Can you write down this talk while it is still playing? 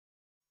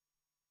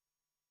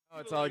Oh,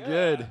 it's all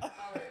good.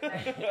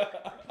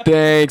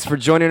 Thanks for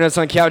joining us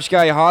on Couch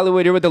Guy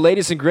Hollywood here with the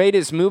latest and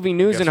greatest movie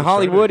news in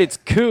Hollywood. It's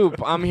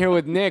Coop. I'm here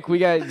with Nick. We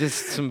got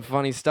just some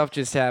funny stuff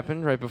just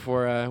happened right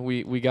before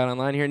we got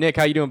online here. Nick,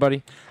 how you doing,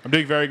 buddy? I'm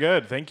doing very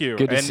good. Thank you.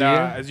 Good to see you.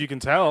 As you can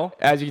tell,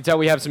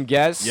 we have some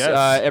guests.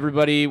 Yes.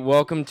 Everybody,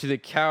 welcome to the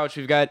couch.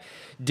 We've got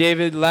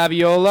David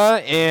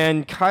Laviola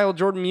and Kyle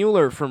Jordan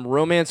Mueller from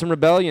Romance and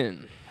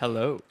Rebellion.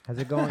 Hello. How's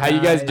it going? How you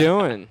guys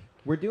doing?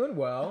 We're doing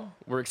well.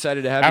 We're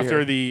excited to have you after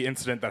here. the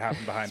incident that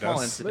happened behind Small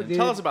us. incident. Dude.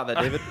 Tell us about that,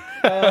 David.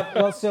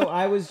 Well, so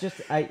I was just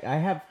I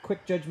have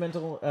quick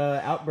judgmental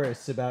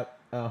outbursts about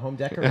home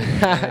decorating.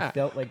 And I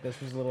felt like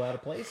this was a little out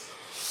of place,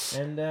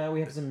 and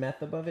we have some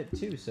meth above it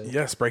too. So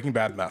Yes, Breaking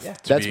Bad meth. Yeah.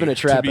 That's been a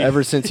trap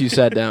ever since you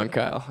sat down,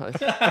 Kyle. It's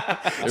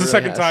the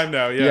second time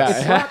now. Yes.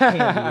 it's rock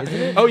candy,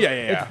 isn't it? Oh yeah.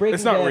 It's Breaking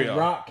It's not Bad real.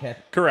 rock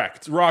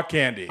Correct. Rock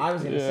candy. I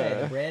was gonna say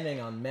the branding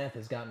on meth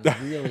has gotten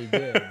really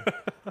good.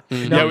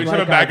 Yeah, we just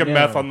have a bag of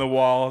meth on the. the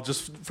wall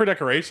just for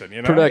decoration.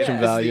 You know. Production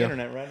Yeah, it's the value.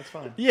 internet, right? It's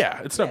fine.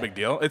 Yeah, it's no big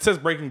deal. It says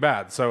Breaking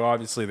Bad, so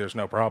obviously there's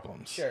no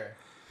problems. Sure.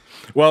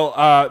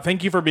 Well,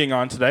 thank you for being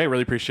on today.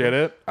 Really appreciate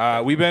it.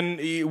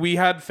 We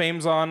had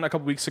Fames on a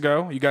couple weeks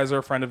ago. You guys are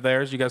a friend of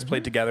theirs. You guys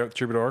played together at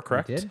Troubadour,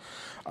 correct? did.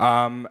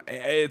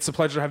 It's a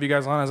pleasure to have you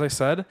guys on, as I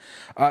said.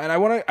 And I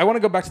want to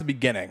go back to the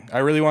beginning. I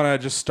really want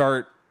to just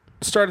start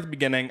at the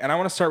beginning, and I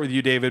want to start with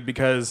you, David,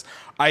 because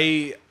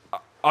I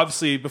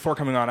obviously before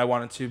coming on, I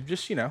wanted to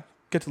just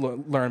get to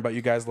learn about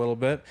you guys a little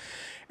bit.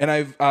 And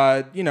I've,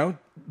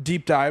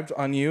 deep dived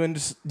on you, and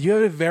just you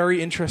have a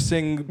very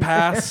interesting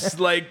past.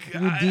 deep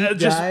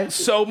just dived?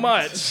 so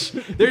much.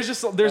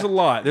 There's a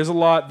lot. There's a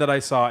lot that I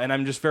saw, and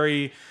I'm just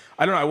very.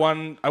 I don't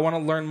know. I want to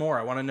learn more.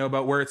 I want to know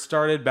about where it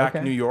started back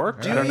in New York.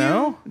 I don't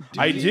know.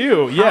 I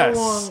do.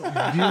 Yes.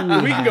 How long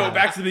do We can go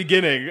back to the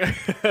beginning.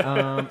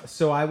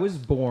 So I was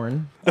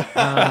born.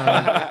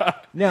 I'm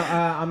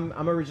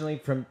originally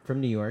from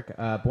New York.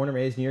 Born and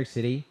raised in New York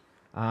City.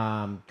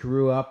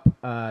 Grew up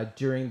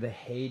during the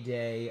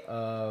heyday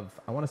of,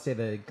 I want to say,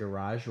 the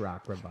garage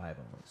rock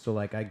revival. So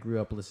I grew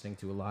up listening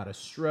to a lot of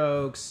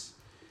Strokes.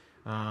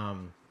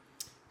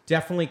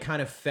 Definitely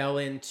kind of fell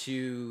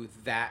into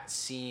that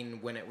scene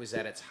when it was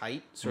at its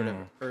height, sort of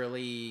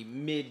early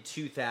mid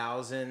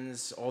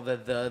 2000s. All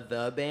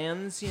the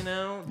bands,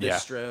 the Yeah.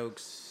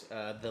 Strokes,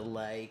 the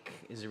Like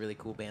is a really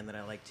cool band that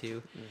I like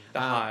too. The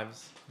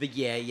Hives.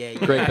 Yeah.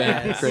 Great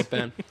band. Great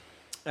band.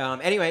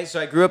 Anyway,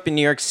 so I grew up in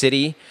New York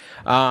City.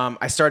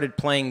 I started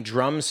playing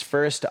drums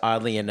first,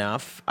 oddly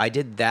enough. I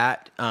did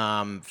that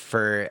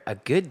for a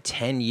good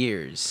 10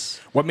 years.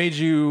 What made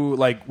you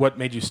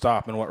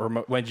stop, and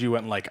what made you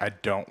went I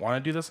don't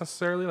want to do this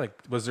necessarily?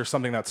 Was there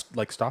something that's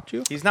stopped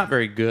you? He's not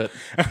very good.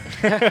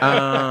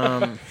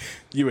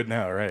 You would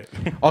know, right?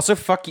 Also,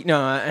 fuck you.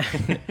 No,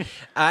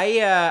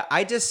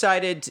 I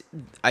decided,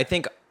 I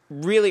think,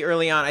 really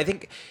early on,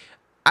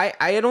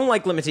 I don't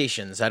like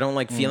limitations. I don't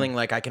like feeling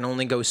like I can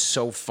only go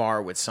so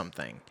far with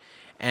something.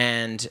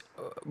 And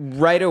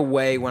right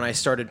away when I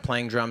started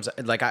playing drums,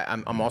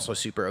 I'm also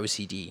super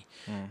OCD.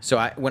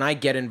 So when I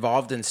get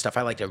involved in stuff,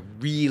 I like to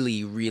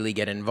really, really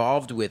get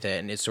involved with it,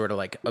 and it sort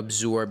of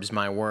absorbs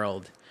my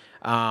world.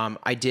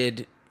 I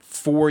did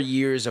 4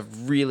 years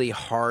of really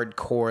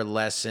hardcore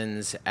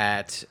lessons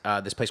at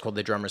this place called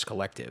the Drummers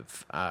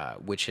Collective,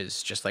 which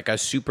is just a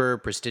super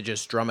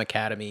prestigious drum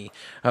academy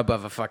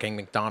above a fucking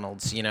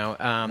McDonald's,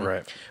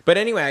 Right. But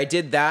anyway, I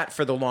did that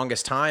for the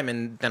longest time,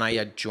 and then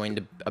I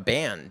joined a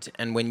band.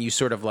 And when you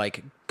sort of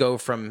go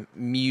from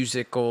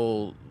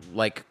musical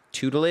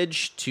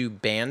tutelage to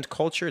band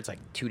culture, it's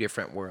two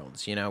different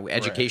worlds,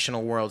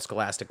 educational world,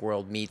 scholastic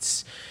world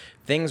meets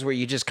things where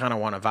you just kind of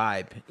want to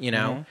vibe,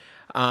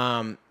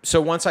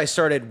 So once I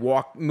started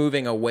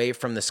moving away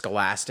from the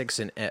scholastics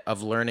and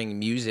of learning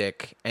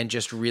music and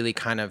just really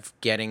kind of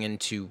getting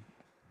into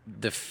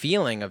the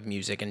feeling of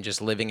music and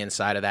just living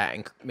inside of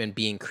that and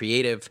being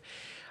creative,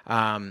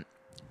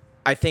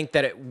 I think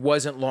that it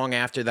wasn't long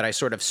after that I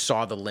sort of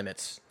saw the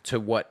limits to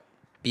what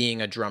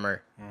being a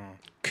drummer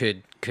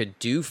could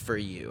do for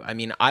you. I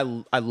mean, I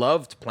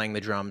loved playing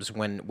the drums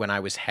when I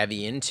was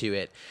heavy into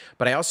it,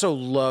 but I also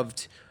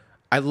loved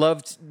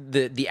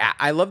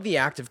the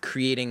act of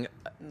creating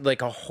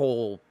a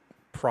whole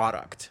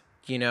product,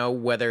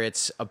 whether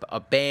it's a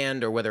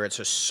band or whether it's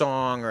a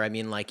song, or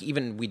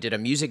even we did a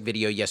music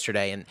video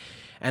yesterday,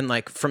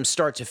 and from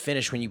start to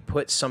finish, when you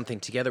put something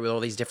together with all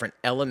these different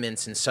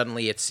elements and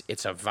suddenly it's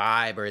a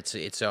vibe, or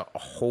it's a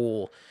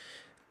whole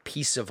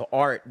piece of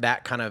art,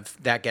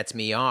 that gets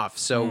me off.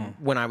 So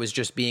when I was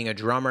just being a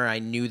drummer, I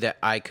knew that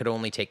I could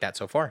only take that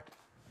so far.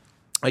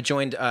 I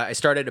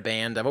started a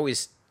band. I've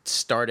always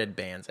started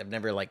bands. I've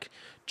never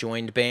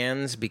joined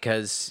bands,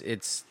 because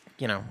it's,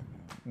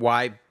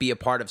 why be a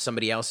part of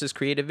somebody else's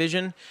creative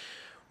vision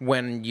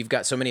when you've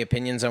got so many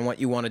opinions on what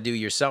you want to do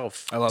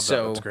yourself. I love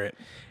that. That's great.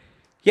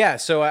 Yeah,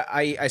 so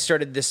I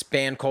started this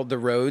band called The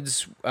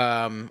Rhodes,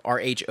 RHODES,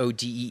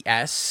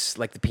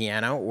 like the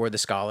piano, or the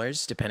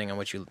Scholars, depending on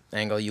which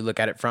angle you look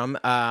at it from.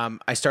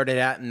 I started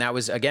at, and that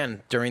was,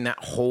 again, during that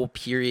whole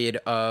period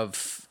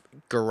of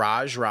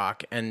garage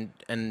rock, and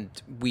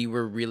we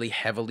were really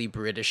heavily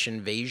British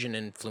invasion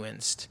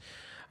influenced.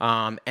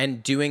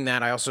 And doing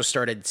that, I also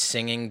started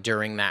singing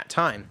during that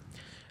time.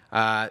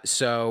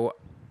 So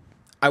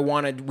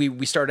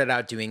we started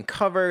out doing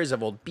covers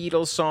of old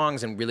Beatles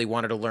songs and really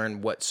wanted to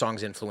learn what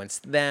songs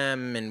influenced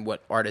them and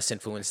what artists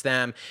influenced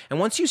them. And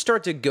once you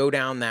start to go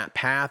down that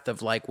path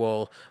of like,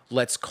 well,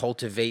 let's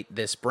cultivate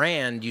this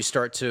brand, you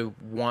start to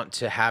want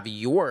to have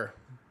your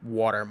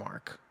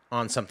watermark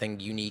on something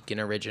unique and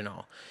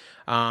original.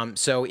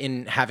 So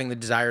in having the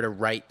desire to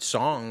write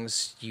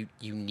songs, you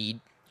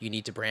need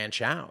to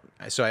branch out.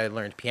 So I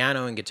learned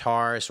piano and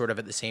guitar sort of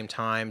at the same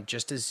time,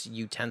 just as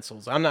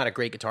utensils. I'm not a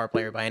great guitar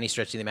player by any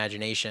stretch of the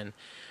imagination.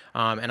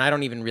 And I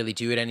don't even really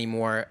do it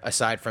anymore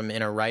aside from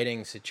in a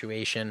writing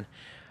situation.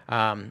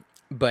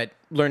 But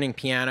learning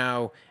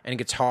piano and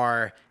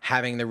guitar,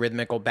 having the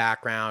rhythmical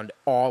background,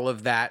 all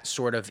of that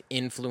sort of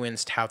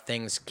influenced how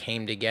things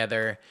came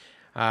together.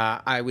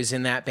 I was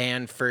in that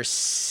band for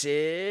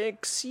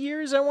 6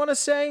 years, I want to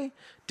say.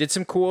 Did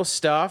some cool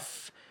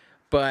stuff.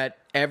 But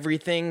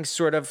everything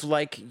sort of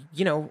like,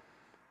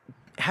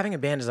 having a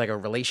band is like a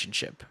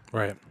relationship.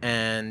 Right.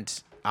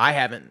 And I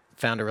haven't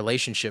found a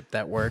relationship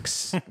that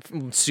works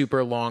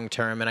super long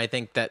term. And I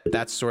think that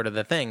that's sort of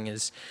the thing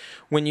is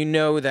when you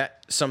know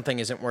that something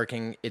isn't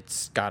working,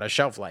 it's got a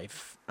shelf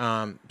life.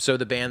 So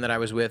the band that I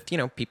was with,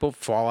 people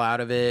fall out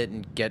of it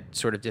and get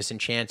sort of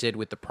disenchanted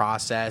with the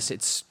process.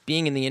 It's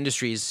being in the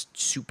industry is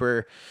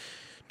super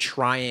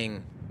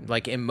trying,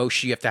 like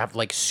emotion. You have to have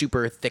like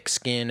super thick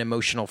skin,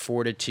 emotional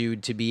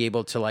fortitude to be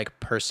able to like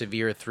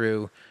persevere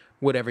through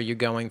whatever you're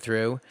going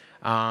through.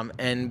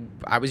 And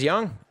I was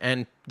young,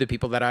 and the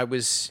people that I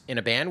was in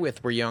a band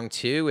with were young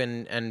too.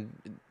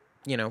 And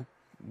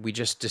we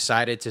just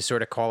decided to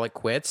sort of call it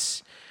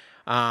quits.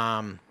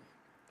 I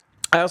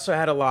also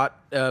had a lot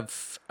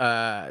of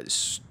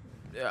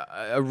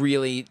a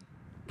really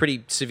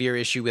pretty severe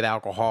issue with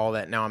alcohol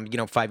that now I'm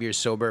 5 years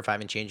sober, if I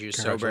haven't changed years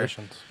sober.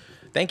 Congratulations.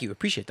 Thank you.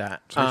 Appreciate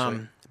that.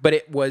 But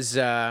it was,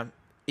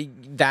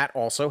 that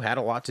also had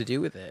a lot to do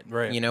with it.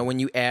 Right. When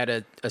you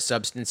add a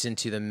substance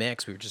into the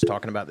mix, we were just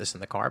talking about this in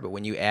the car, but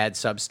when you add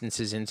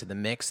substances into the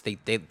mix, they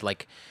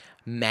like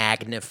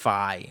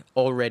magnify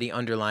already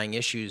underlying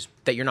issues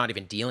that you're not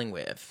even dealing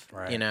with,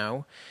 Right.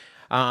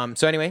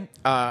 So anyway,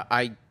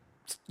 I,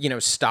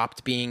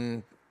 stopped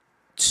being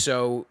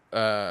so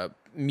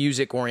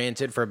music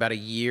oriented for about a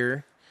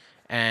year.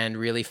 And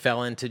really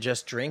fell into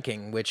just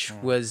drinking, which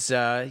was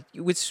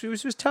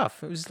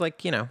tough. It was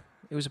like, it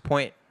was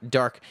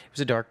dark. It was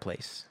a dark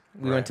place.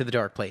 We went to the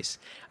dark place.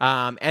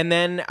 And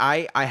then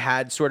I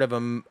had sort of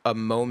a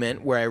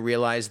moment where I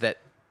realized that,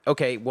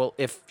 okay, well,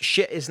 if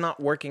shit is not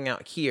working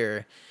out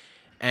here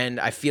and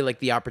I feel like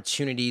the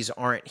opportunities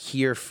aren't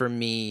here for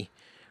me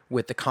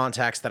with the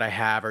contacts that I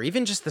have, or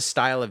even just the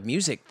style of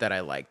music that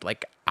I liked.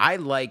 Like, I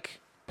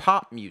like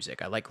pop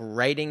music. I like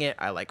writing it.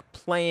 I like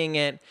playing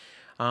it.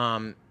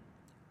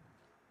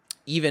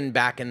 Even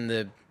back in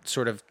the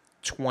sort of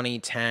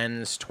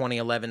 2010s,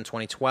 2011,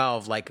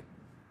 2012, like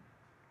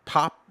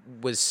pop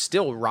was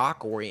still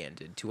rock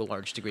oriented to a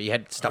large degree. You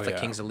had stuff like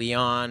Kings of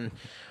Leon,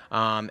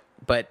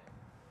 but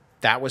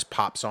that was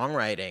pop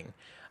songwriting.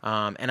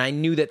 And I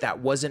knew that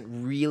wasn't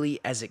really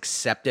as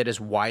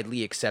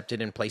widely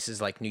accepted in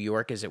places like New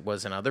York as it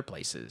was in other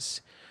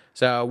places.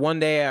 So one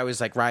day I was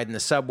like riding the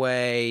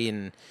subway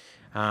and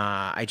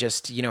I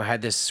just,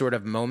 had this sort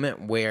of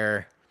moment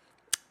where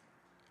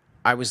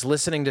I was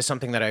listening to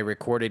something that I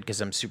recorded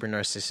because I'm super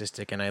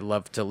narcissistic and I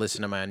love to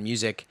listen to my own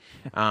music.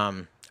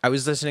 I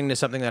was listening to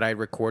something that I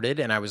recorded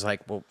and I was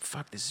like, well,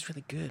 fuck, this is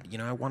really good.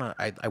 I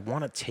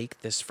want to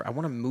take this, I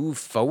want to move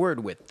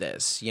forward with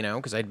this,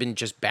 because I'd been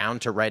just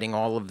bound to writing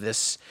all of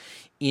this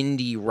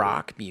indie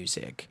rock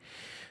music.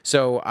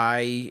 So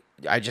I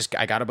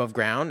got above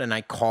ground and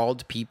I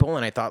called people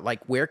and I thought, like,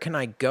 where can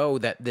I go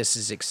that this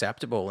is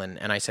acceptable?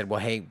 And I said,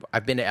 well, hey,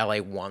 I've been to LA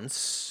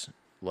once.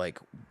 Like,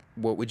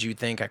 what would you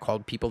think? I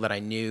called people that I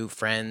knew,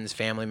 friends,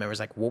 family members.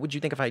 Like, what would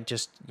you think if I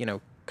just, kind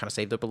of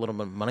saved up a little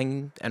bit of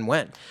money and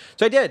went?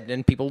 So I did,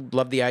 and people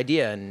loved the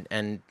idea.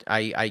 And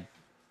I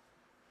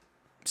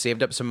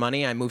saved up some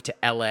money. I moved to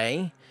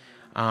LA,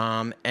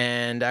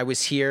 and I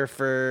was here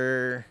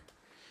for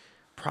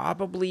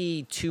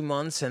probably 2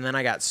 months, and then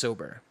I got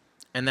sober.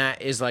 And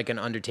that is like an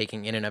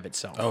undertaking in and of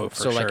itself. Oh, for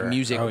so like sure.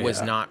 music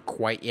was not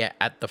quite yet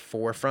at the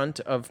forefront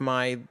of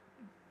my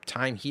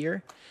time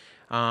here.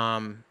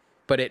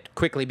 But it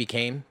quickly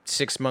became.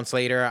 6 months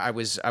later, I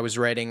was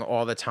writing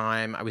all the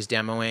time. I was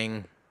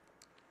demoing.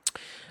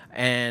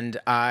 And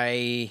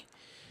I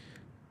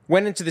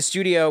went into the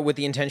studio with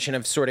the intention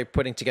of sort of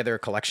putting together a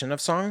collection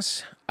of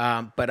songs.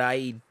 But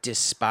I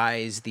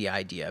despise the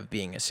idea of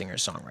being a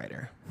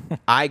singer-songwriter.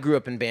 I grew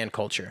up in band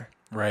culture.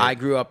 Right. I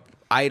grew up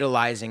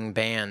idolizing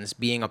bands,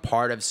 being a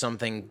part of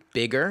something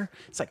bigger.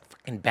 It's like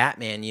fucking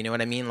Batman, you know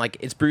what I mean? Like,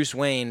 it's Bruce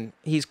Wayne.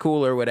 He's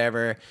cool or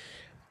whatever.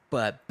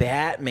 But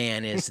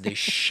Batman is the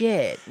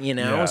shit,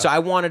 Yeah. So I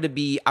wanted to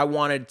be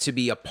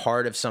a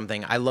part of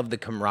something. I love the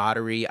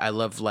camaraderie. I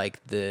love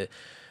like the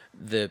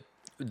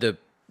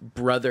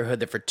brotherhood,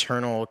 the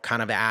fraternal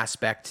kind of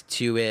aspect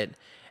to it.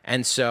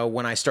 And so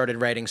when I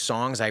started writing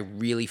songs, I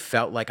really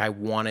felt like I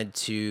wanted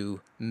to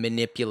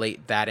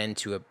manipulate that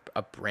into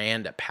a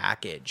brand, a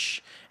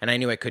package. And I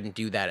knew I couldn't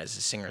do that as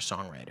a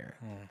singer-songwriter.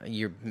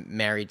 You're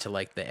married to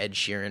like the Ed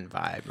Sheeran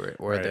vibe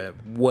or Right. the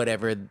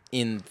whatever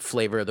in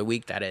flavor of the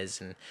week that is.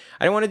 And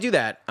I didn't want to do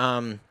that.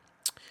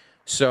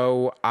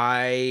 So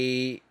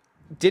I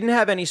didn't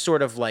have any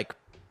sort of like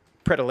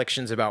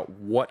predilections about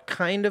what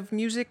kind of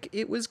music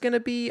it was going to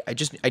be.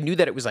 I knew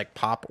that it was like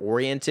pop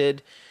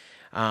oriented.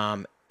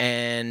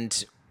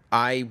 And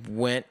I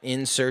went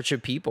in search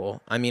of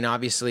people. I mean,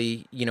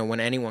 obviously, you know, when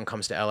anyone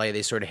comes to LA,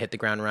 they sort of hit the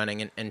ground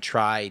running and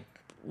try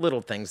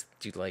little things,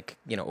 do like,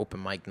 you know,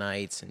 open mic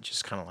nights and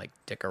just kind of like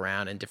dick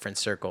around in different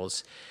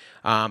circles.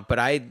 But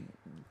I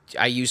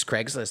used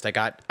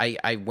Craigslist.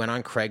 I went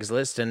on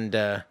Craigslist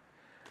and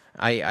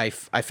I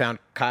found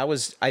Kyle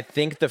was, I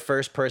think, the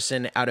first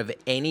person out of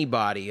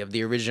anybody of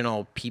the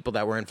original people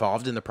that were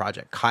involved in the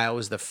project. Kyle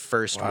was the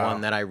first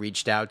one that I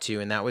reached out to,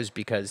 and that was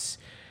because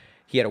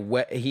he had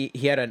he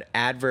had an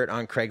advert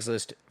on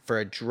Craigslist for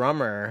a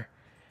drummer,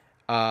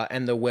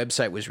 and the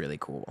website was really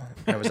cool.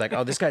 And I was like,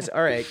 oh, this guy's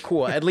all right,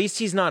 cool. At least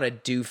he's not a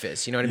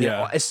doofus. You know what I mean?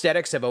 Yeah.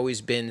 Aesthetics have always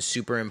been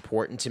super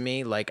important to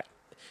me. Like,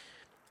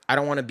 I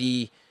don't want to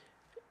be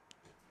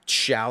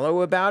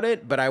shallow about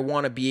it, but I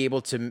want to be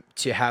able to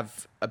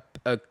have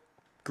a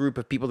group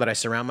of people that I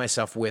surround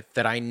myself with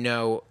that I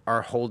know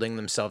are holding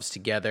themselves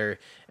together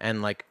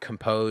and like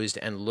composed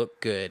and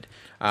look good.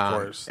 Of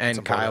course. That's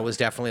And Kyle important. was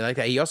definitely like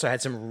that. He also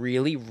had some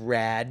really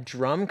rad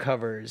drum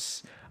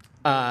covers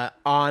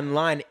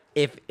online.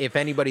 If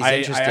anybody's I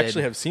interested,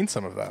 actually have seen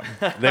some of them.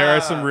 There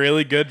are some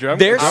really good drum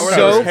they're drum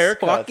so covers. haircuts.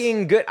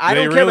 fucking good. I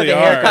They don't care really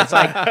about the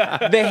are. haircuts.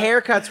 Like the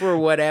haircuts were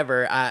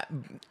whatever.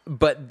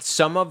 But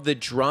some of the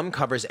drum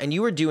covers, and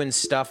you were doing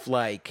stuff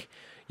like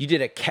you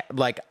did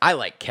like I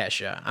like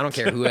Kesha. I don't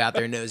care who out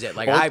there knows it.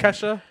 Like Old I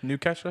Kesha? New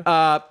Kesha?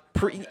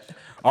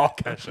 All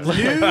Kesha.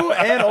 New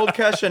and old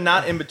Kesha,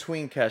 not in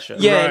between Kesha.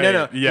 Yeah, Right,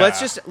 no. yeah.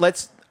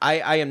 Let's.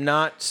 I am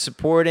not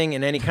supporting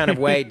in any kind of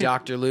way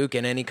Dr. Luke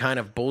and any kind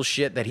of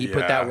bullshit that he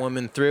put that Yeah.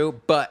 woman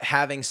through. But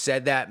having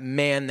said that,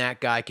 man, that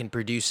guy can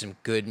produce some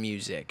good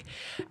music.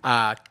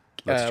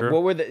 That's true.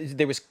 What were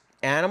there was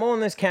Animal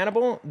and there's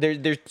Cannibal.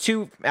 There's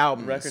two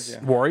albums. Records,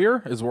 yeah.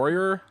 Warrior? Is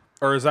Warrior?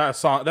 Or is that a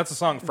song? That's a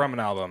song from an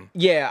album.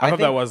 Yeah, I I thought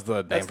think- that was the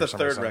name That's for the some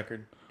third reason.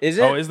 record. Is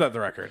it? Oh, is that the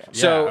record?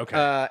 So, yeah,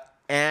 okay.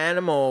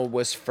 Animal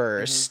was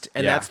first,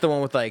 and Yeah. that's the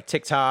one with like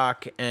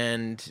TikTok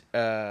and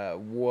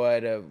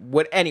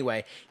what?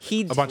 Anyway,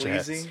 he A bunch of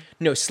hits. Sleazy.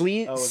 No, it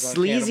was on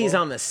Sleazy's Cannibal?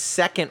 on the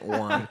second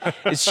one.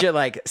 It's shit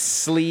like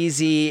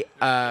Sleazy.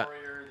 There's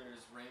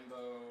Rainbow.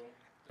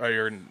 Oh,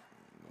 you're...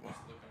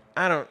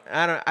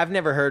 I've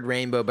never heard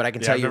Rainbow, but I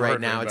can Yeah, tell I've you never right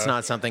heard now, it's Rainbow.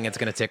 not something that's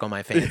gonna tickle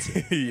my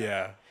fancy.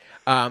 yeah.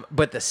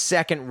 But the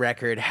second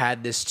record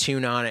had this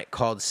tune on it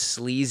called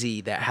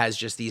Sleazy that has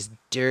just these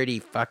dirty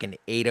fucking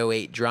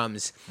 808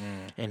 drums.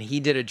 And he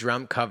did a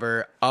drum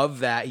cover of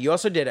that. He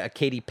also did a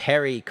Katy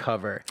Perry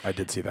cover. I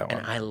did see that one.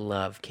 And I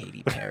love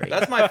Katy Perry.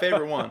 That's my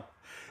favorite one.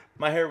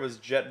 My hair was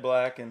jet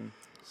black and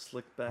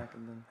slicked back,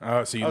 and then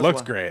Oh, so you That was looked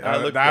why- great. I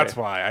looked That's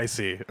great. why. I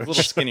see. a little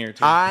skinnier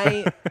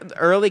too.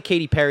 Early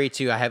Katy Perry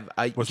too. I have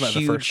a Wasn't that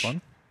huge. the first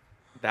one?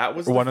 That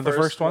was One the of the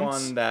first first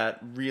ones? one that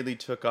really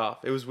took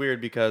off. It was weird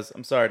because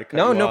I'm sorry to cut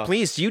No, you no, off.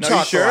 please. You No,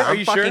 talk. sure? I'm Are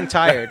you fucking sure?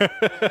 tired.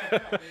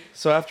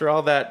 So after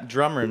all that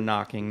drummer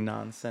knocking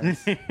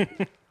nonsense,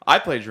 I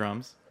play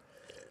drums,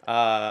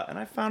 and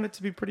I found it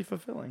to be pretty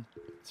fulfilling.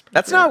 It's pretty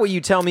That's great. not what you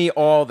tell me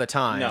all the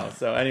time. No.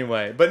 So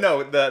anyway, but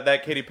no,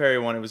 that Katy Perry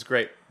one, it was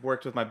great.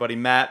 Worked with my buddy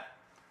Matt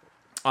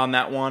on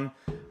that one,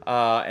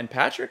 and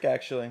Patrick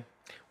actually.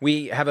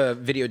 We have a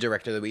video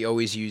director that we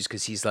always use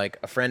because he's like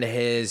a friend of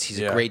his. He's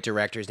a Yeah. great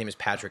director. His name is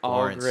Patrick All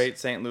Lawrence. great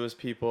St. Louis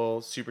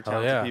people, super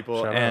talented yeah.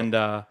 people, Shout and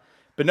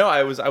but no,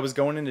 I was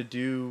going in to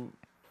do.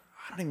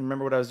 I don't even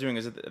remember what I was doing. It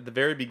was at the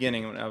very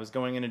beginning when I was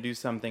going in to do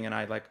something, and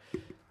I like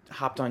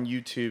hopped on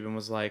YouTube and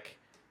was like,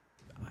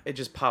 it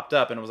just popped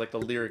up, and it was like the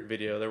lyric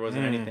video. There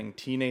wasn't anything.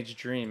 Teenage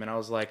Dream, and I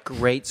was like,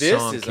 Great this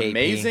song, is KP.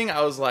 amazing.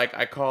 I was like,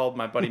 I called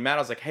my buddy Matt.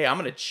 I was like, hey, I'm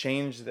gonna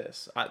change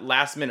this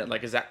last minute.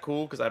 Like, is that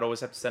cool? Because I'd always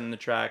have to send in the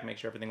track, make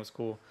sure everything was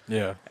cool.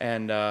 Yeah.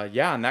 And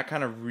yeah, and that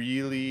kind of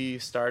really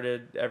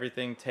started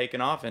everything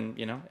taking off. And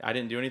you know, I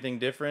didn't do anything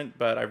different,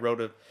 but I wrote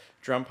a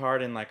drum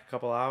part in like a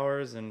couple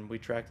hours, and we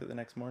tracked it the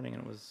next morning,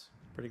 and it was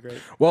pretty great.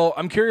 Well,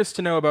 I'm curious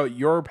to know about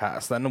your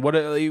past then. Where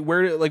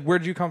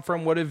did you come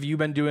from? What have you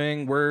been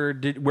doing? Where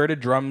did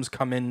drums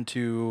come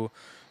into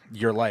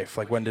your life?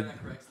 Like when did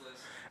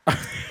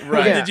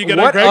Right. did you get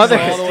what on other,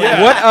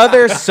 Craigslist? What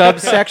other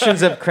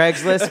subsections of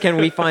Craigslist can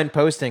we find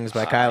postings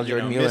by Kyle You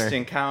Jordan know, Mueller? missed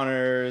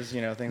encounters,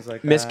 you know, things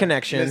like that.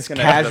 Misconnections,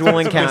 casual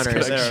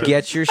encounters. Misconnections.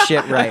 Get your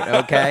shit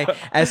right, okay?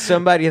 As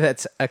somebody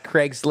that's a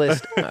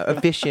Craigslist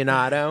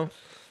aficionado,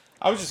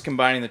 I was just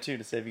combining the two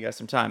to save you guys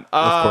some time.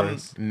 Of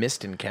course.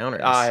 missed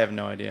encounters. I have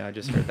no idea. I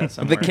just heard that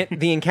somewhere.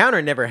 the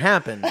encounter never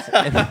happened.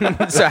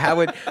 And so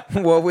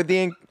what would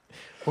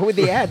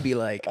the ad be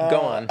like? Go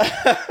on.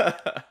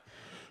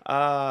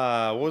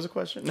 What was the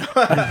question? Where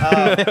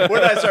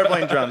did I start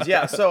playing drums?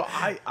 Yeah, so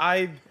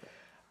I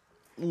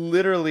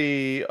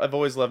literally, I've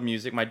always loved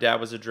music. My dad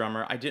was a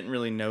drummer. I didn't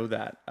really know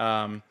that.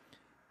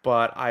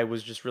 But I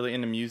was just really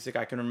into music.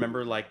 I can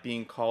remember like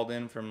being called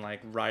in from like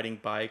riding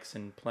bikes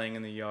and playing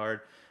in the yard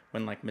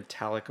when like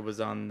Metallica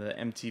was on the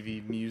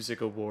MTV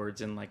Music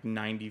Awards in like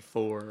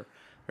 '94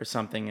 or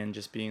something, and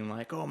just being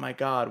like, oh my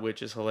God,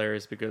 which is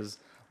hilarious because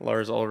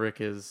Lars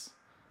Ulrich is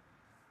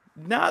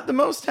not the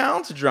most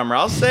talented drummer.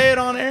 I'll say it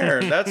on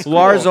air. That's cool.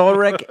 Lars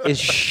Ulrich is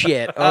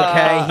shit.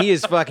 Okay, he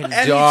is fucking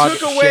and dog he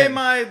took away shit.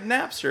 my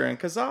Napster and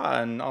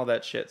Kazaa and all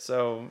that shit.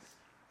 So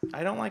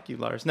I don't like you,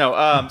 Lars.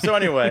 No. So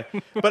anyway,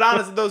 but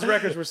honestly, those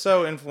records were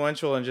so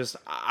influential, and just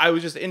I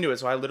was just into it.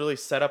 So I literally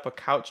set up a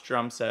couch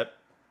drum set.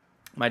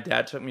 My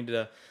dad took me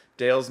to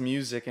Dale's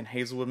Music in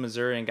Hazelwood,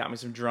 Missouri, and got me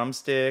some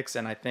drumsticks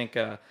and I think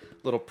a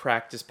little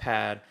practice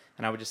pad.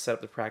 And I would just set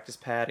up the practice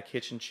pad, a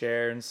kitchen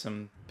chair, and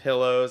some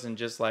pillows, and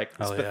just like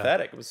it's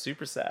pathetic. It was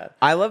super sad.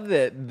 I love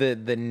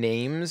the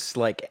names.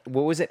 Like,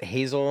 what was it?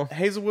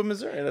 Hazelwood,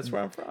 Missouri. That's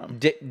where I'm from.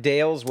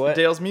 Dale's what?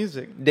 Dale's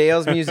Music.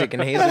 Dale's Music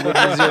in Hazelwood,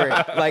 Missouri.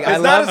 Like,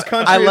 It's not as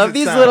country I as love it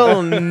these sounds.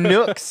 little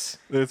nooks.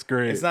 That's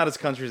great. It's not as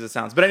country as it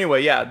sounds. But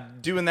anyway, yeah,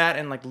 doing that,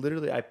 and like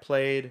literally I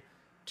played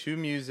to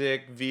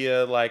music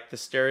via like the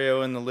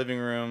stereo in the living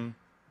room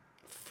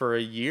for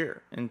a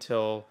year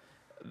until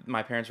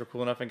my parents were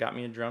cool enough and got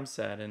me a drum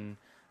set, and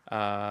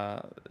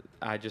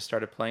I just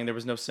started playing. There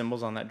was no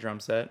cymbals on that drum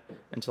set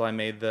until I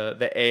made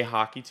the A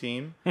hockey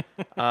team.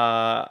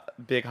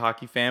 Big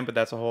hockey fan, but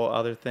that's a whole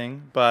other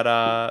thing. But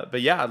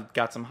yeah, I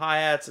got some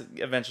hi-hats,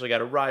 eventually got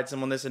to ride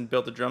some on this, and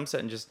built a drum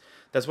set, and just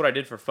that's what I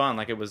did for fun.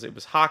 Like it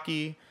was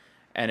hockey,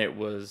 and it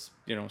was,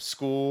 you know,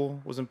 school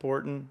was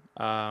important.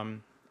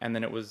 And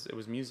then it was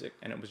music,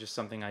 and it was just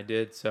something I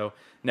did. So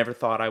never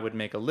thought I would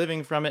make a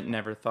living from it.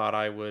 Never thought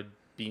I would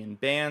be in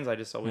bands. I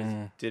just always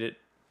did it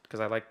because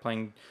I liked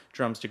playing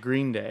drums to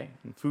Green Day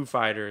and Foo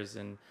Fighters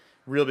and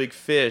Real Big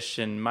Fish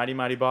and Mighty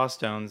Mighty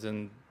Bosstones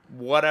and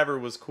whatever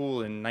was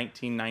cool in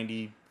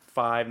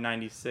 1995,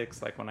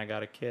 96, like when I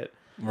got a kit.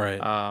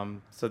 Right.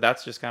 So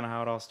that's just kind of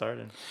how it all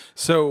started.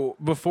 So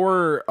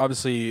before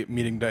obviously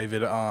meeting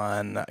David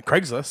on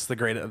Craigslist, the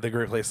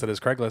great place that is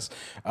Craigslist,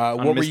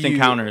 what were Missed you?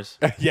 Encounters.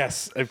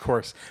 Yes, of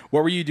course.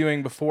 What were you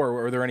doing before?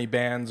 Were there any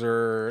bands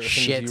or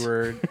Shit. things you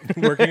were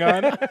working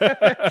on?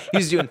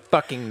 He's doing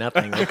fucking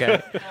nothing.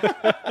 Okay.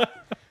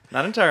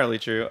 Not entirely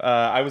true.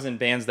 I was in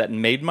bands that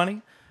made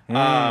money.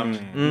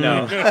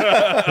 No.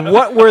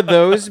 What were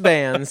those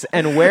bands,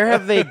 and where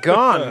have they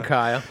gone,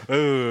 Kyle?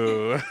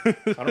 Ooh. I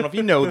don't know if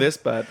you know this,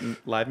 but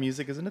live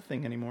music isn't a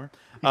thing anymore.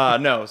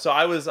 No, so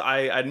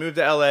I'd moved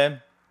to LA.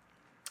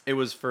 It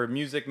was for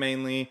music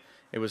mainly.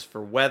 It was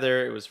for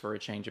weather. It was for a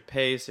change of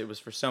pace. It was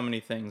for so many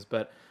things.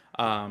 But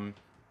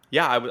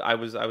yeah, I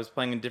was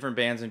playing in different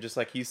bands, and just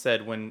like he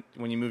said, when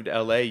you move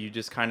to LA, you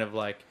just kind of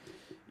like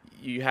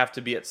you have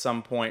to be at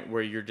some point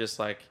where you're just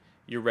like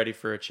you're ready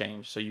for a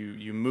change. So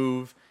you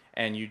move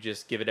and you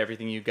just give it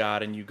everything you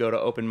got, and you go to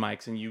open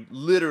mics, and you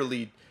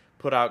literally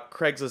put out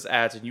Craigslist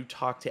ads, and you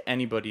talk to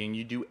anybody, and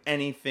you do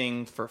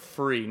anything for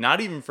free, not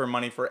even for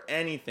money, for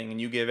anything, and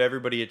you give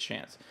everybody a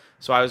chance.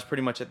 So I was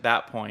pretty much at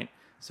that point.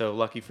 So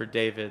lucky for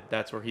David,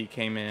 that's where he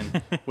came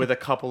in with a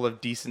couple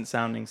of decent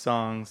sounding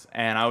songs,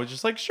 and I was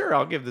just like, sure,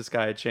 I'll give this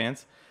guy a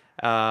chance.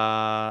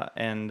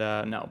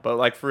 No, but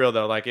like for real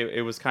though, like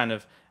it was kind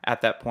of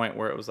at that point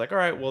where it was like, all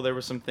right, well, there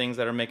were some things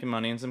that are making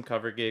money and some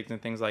cover gigs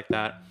and things like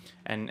that.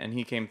 And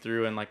he came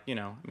through, and like, you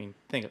know, I mean,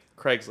 think of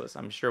Craigslist.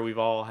 I'm sure we've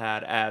all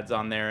had ads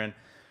on there, and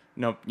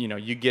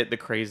you get the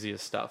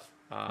craziest stuff.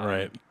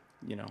 Right.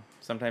 You know,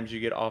 sometimes you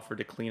get offered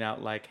to clean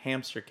out like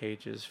hamster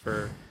cages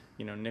for,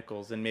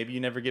 nickels, and maybe you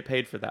never get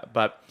paid for that.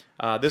 But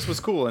this was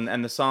cool.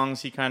 And the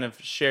songs he kind of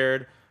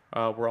shared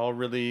were all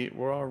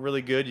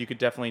really good. You could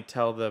definitely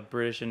tell the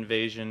British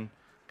invasion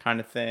kind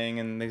of thing,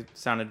 and they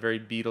sounded very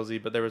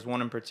Beatlesy, but there was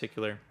one in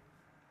particular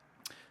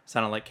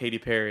sounded like Katy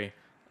Perry,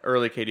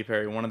 early Katy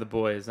Perry, One of the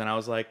Boys, and I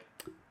was like,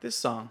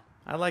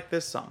 I like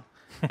this song.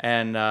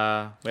 And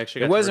we actually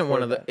got It wasn't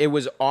one of the. It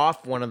was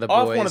off One of the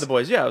off Boys. One of the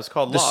Boys. Yeah, it was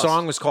called The Lost.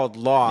 song was called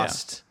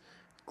Lost.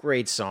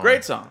 Great song.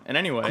 Great song. And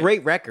anyway,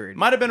 Great record.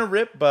 might have been a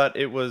rip, but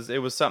it was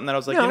something that I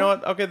was like, No. you know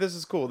what? Okay, this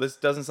is cool. This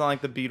doesn't sound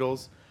like the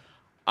Beatles.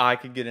 I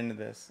could get into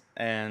this.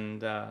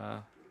 And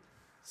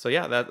so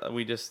yeah, that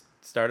we just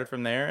started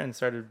from there and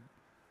started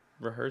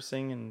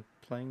rehearsing and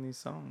playing these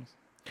songs.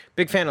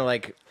 Big fan of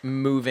like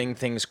moving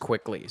things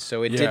quickly.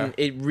 So it Yeah.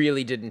 it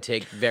really didn't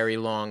take very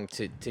long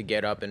to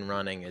get up and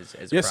running as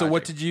a Yeah. So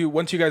what project. did you,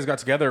 once you guys got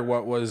together,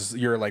 what was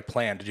your like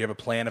plan? Did you have a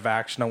plan of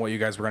action on what you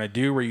guys were going to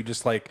do? Were you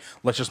just like,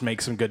 let's just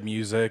make some good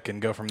music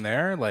and go from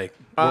there? Like,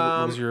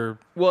 what was your?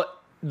 Well,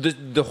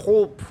 the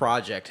whole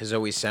project has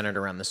always centered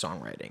around the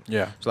songwriting.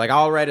 Yeah. So like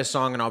I'll write a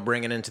song and I'll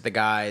bring it into the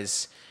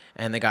guys,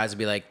 and the guys will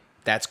be like,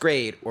 that's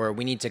great, or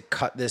we need to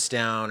cut this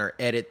down or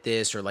edit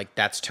this, or like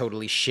that's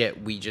totally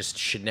shit. We just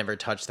should never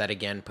touch that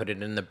again. Put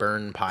it in the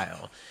burn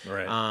pile.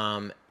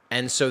 Right.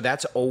 And so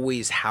that's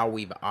always how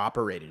we've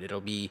operated.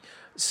 It'll be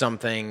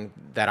something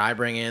that I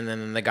bring in,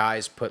 and then the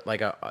guys put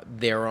like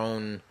their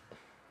own.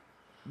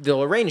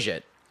 They'll arrange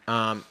it.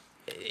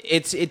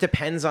 It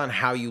depends on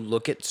how you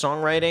look at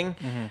songwriting.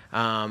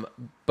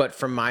 But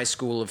from my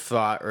school of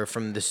thought, or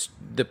from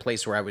the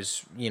place where I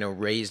was,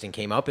 raised and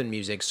came up in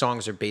music,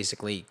 songs are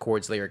basically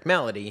chords, lyric,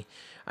 melody,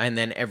 and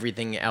then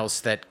everything else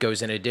that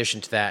goes in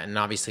addition to that. And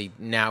obviously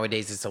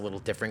nowadays it's a little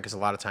different because a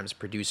lot of times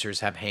producers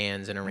have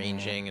hands in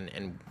arranging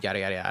and yada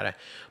yada yada.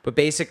 But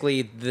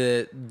basically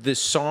the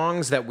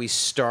songs that we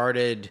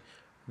started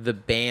the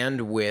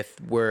band with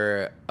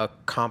were a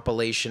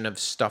compilation of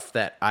stuff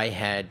that I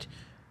had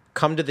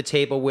come to the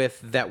table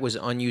with that was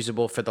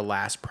unusable for the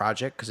last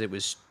project because it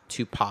was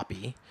too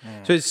poppy.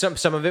 So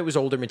some of it was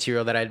older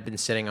material that I'd been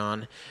sitting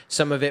on.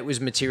 Some of it was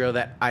material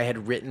that I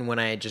had written when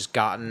I had just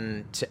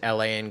gotten to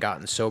LA and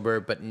gotten sober,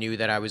 but knew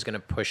that I was going to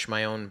push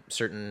my own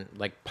certain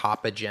like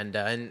pop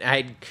agenda.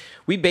 And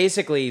we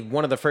basically,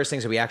 one of the first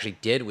things that we actually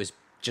did was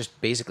just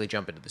basically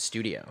jump into the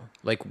studio.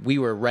 Like we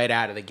were right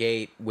out of the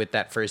gate with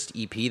that first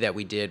EP that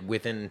we did.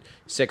 Within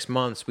 6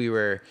 months, we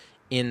were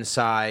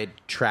inside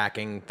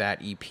tracking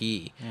that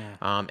EP.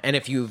 And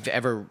if you've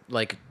ever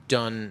like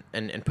done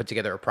and put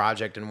together a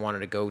project and wanted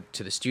to go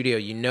to the studio,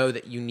 you know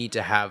that you need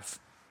to have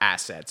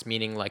assets,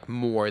 meaning like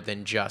more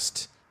than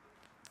just,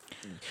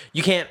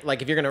 you can't,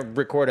 like if you're going to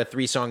record a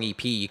 3-song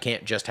EP, you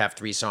can't just have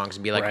 3 songs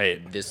and be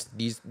like, this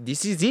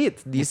is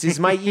it. This is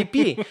my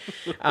EP.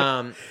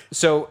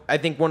 So I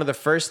think one of the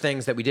first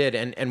things that we did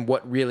and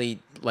what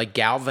really like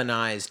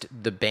galvanized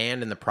the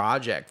band and the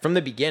project from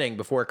the beginning,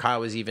 before Kyle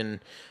was even,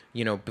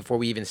 before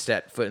we even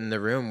set foot in the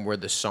room, were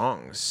the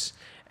songs.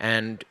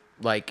 And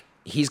like,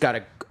 he's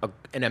got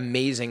an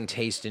amazing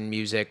taste in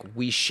music.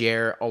 We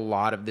share a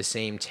lot of the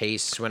same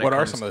tastes when What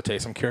are some of the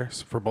tastes? I'm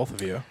curious for both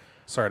of you.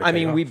 Sorry to I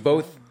mean, cut you we off.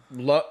 both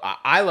love.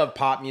 I love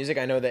pop music.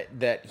 I know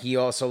that he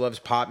also loves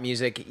pop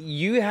music.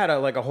 You had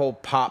a whole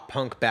pop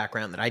punk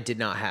background that I did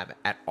not have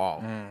at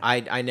all.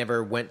 I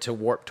never went to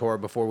Warped Tour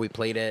before we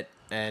played it,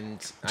 and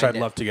Which I'd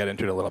love to get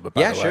into it a little bit.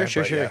 By the way,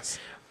 sure. Yes.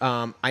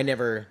 I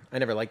never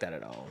liked that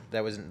at all.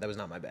 That was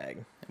not my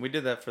bag. We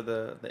did that for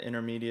the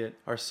intermediate,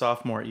 our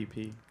sophomore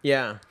EP.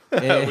 Yeah, We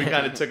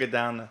kind of took it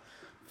down to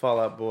Fall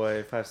Out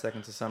Boy, 5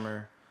 Seconds of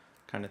Summer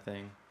kind of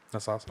thing.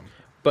 That's awesome.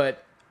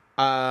 But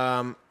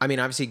I mean,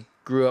 obviously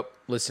grew up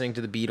listening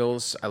to the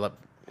Beatles. I love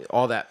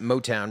all that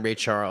Motown, Ray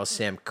Charles,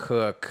 Sam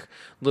Cooke,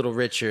 Little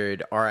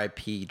Richard,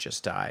 R.I.P.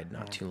 just died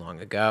not too long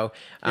ago.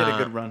 He had a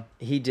good run.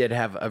 He did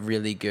have a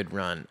really good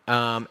run.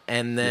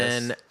 And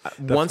then Yes,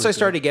 once I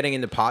started getting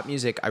into pop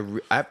music,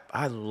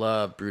 I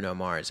love Bruno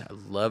Mars. I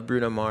love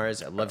Bruno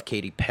Mars. I love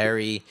Katy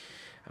Perry.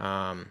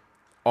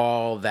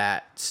 All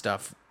that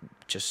stuff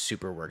just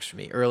super works for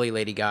me. Early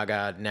Lady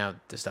Gaga. Now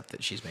the stuff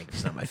that she's making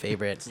is not my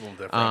favorite. It's a little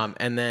different.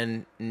 And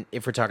then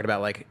if we're talking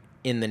about like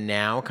in the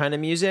now kind of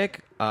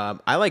music,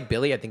 I like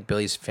Billie. I think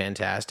Billie's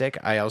fantastic.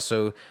 I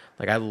also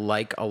I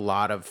like a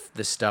lot of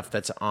the stuff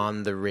that's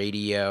on the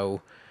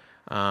radio.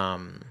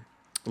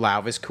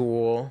 Lauv is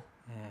cool.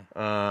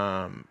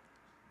 Yeah.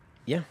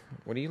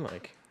 What do you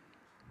like?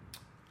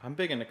 I'm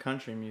big into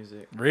country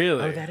music.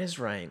 Really? Oh, that is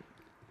right.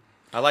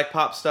 I like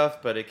pop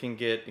stuff, but it can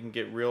get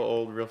real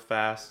old real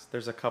fast.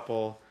 There's a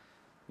couple,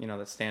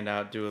 that stand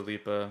out. Dua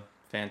Lipa,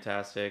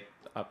 fantastic.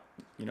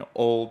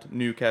 Old,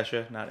 new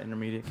Kesha, not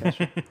intermediate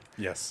Kesha.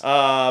 Yes.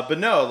 But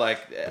no,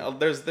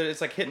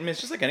 it's like hit and miss,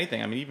 just like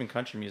anything. I mean, even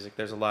country music,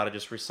 there's a lot of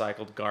just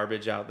recycled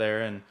garbage out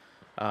there, and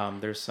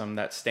there's some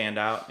that stand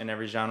out in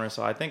every genre.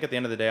 So I think at the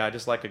end of the day, I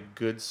just like a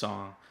good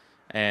song,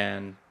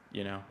 and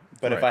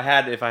But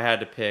Right. if I had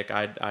to pick,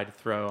 I'd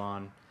throw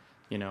on,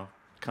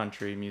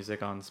 country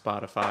music on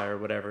Spotify or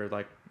whatever,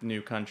 like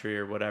new country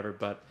or whatever.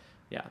 But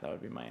yeah, that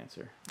would be my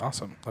answer.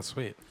 Awesome. That's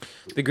sweet.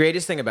 The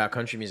greatest thing about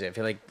country music, I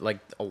feel like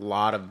a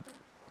lot of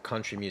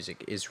country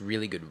music is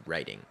really good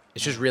writing.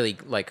 It's just really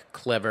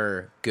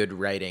clever, good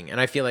writing.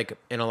 And I feel like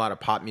in a lot of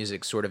pop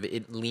music, sort of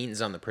it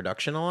leans on the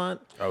production a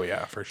lot Oh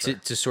yeah, for sure.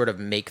 to sort of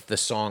make the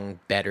song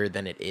better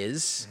than it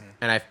is.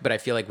 But I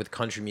feel like with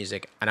country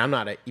music, and I'm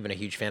not even a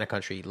huge fan of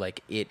country,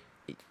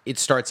 it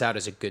starts out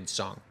as a good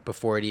song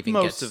before it even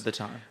Most gets of the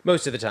time.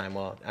 Most of the time.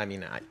 Well, I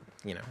mean,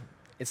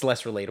 it's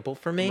less relatable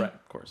for me. Right,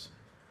 of course.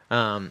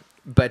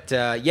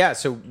 Yeah,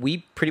 so we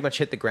pretty much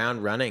hit the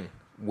ground running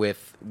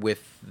with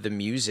the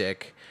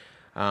music.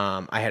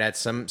 I had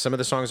some of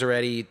the songs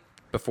already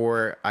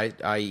before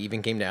I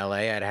even came to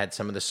LA. I'd had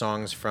some of the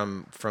songs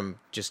from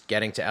just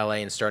getting to LA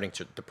and starting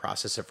the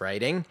process of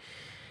writing.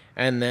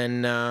 And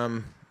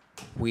then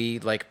we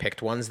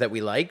picked ones that we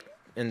liked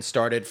and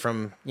started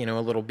from, a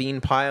little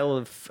bean pile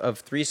of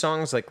 3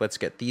 songs. Let's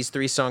get these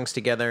 3 songs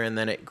together, and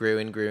then it grew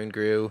and grew and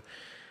grew.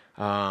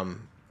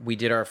 We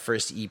did our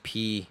first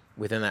EP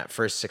within that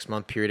first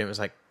 6-month period. It was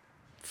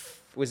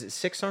was it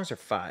 6 songs or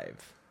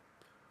 5?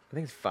 I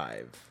think it's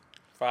 5.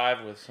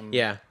 5 with some.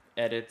 Yeah.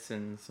 edits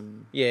and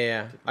some.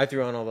 Yeah. I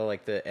threw on all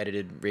the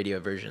edited radio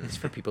versions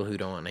for people who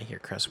don't want to hear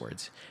cuss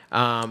words.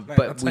 But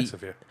That's nice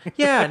of you.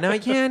 Yeah, no, I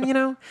can,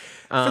 For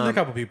the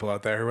couple people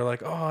out there who were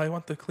like, "Oh, I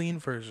want the clean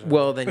version."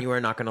 Well, then you are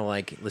not going to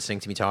like listening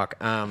to me talk.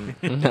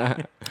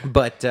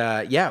 But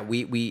yeah,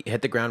 we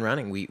hit the ground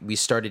running. We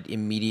started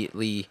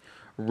immediately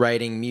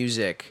writing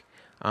music.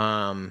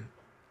 I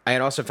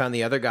had also found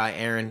the other guy,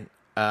 Aaron,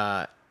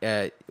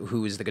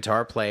 who is the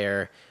guitar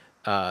player,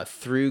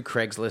 through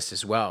Craigslist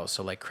as well.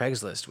 So like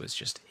Craigslist was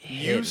just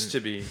Used to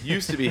be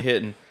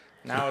hitting.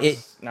 Now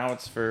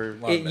it's for.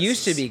 It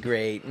used to be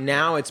great.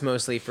 Now it's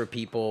mostly for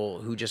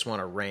people who just want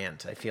to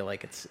rant. I feel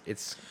like it's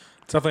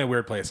definitely a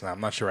weird place now.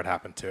 I'm not sure what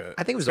happened to it.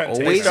 I think it was It's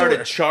They always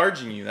started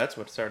charging you. That's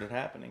what started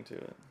happening to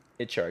it.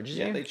 it charges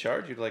Yeah, you. they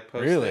charge you to like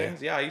post Really?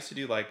 things. Yeah, I used to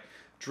do like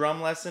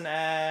drum lesson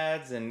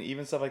ads and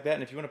even stuff like that.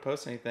 And if you want to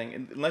post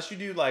anything, unless you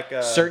do like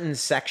a Certain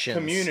sections,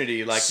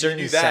 community, like certain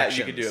you do that,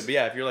 you could do it. sections. But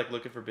yeah, if you're like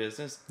looking for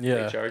business,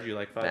 Yeah. they charge you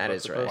like $5. That a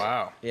is right. post.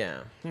 Wow. Yeah.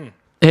 Hey,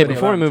 Yeah,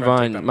 before we I'm move trying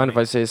to take on, that mind if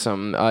money. I say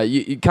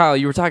something? Kyle,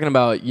 you were talking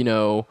about,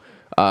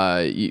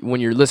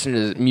 when you're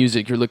listening to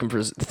music, you're looking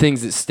for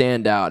things that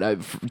stand out.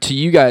 To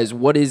you guys,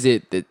 what is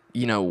it that,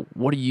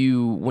 what do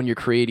you, when you're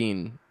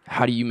creating,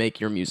 how do you make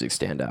your music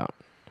stand out?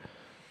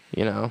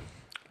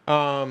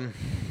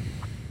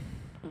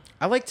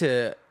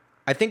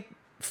 I think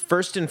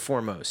first and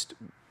foremost,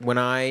 when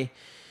I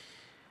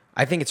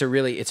think it's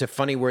a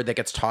funny word that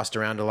gets tossed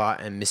around a lot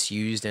and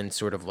misused and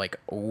sort of like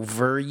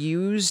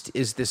overused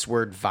is this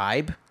word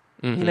vibe.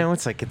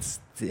 It's like it's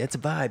a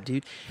vibe,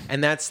 dude.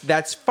 And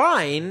that's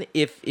fine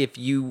if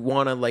you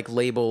want to like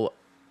label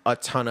a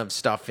ton of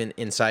stuff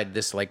inside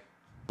this like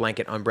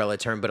blanket umbrella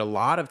term, but a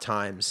lot of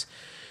times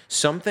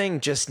something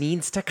just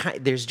needs to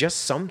there's just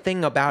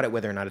something about it,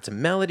 whether or not it's a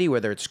melody,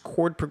 whether it's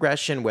chord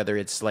progression, whether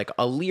it's like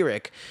a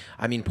lyric.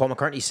 I mean, Paul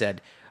McCartney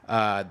said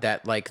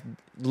that like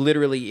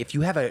literally if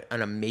you have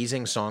an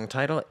amazing song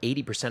title,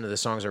 80% of the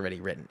song's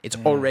already written. It's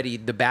already,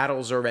 the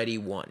battle's already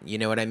won. You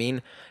know what I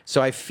mean?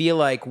 So I feel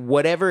like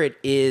whatever it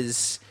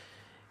is,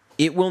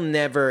 it will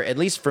never, at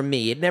least for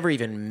me, it never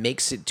even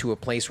makes it to a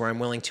place where I'm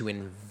willing to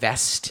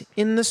invest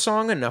in the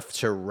song enough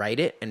to write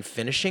it and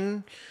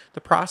finishing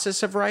the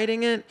process of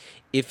writing it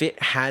if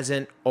it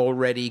hasn't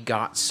already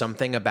got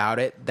something about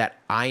it that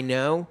I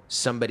know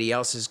somebody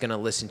else is going to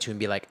listen to and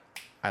be like,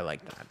 I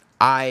like that.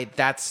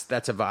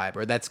 That's a vibe,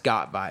 or that's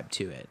got vibe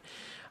to it.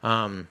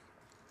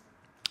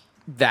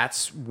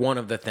 That's one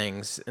of the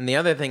things. And the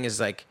other thing is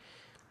like,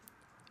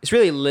 it's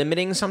really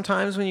limiting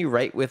sometimes when you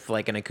write with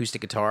like an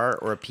acoustic guitar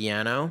or a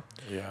piano.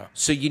 Yeah.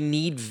 So you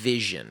need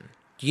vision.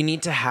 You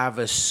need to have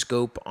a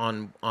scope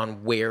on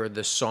where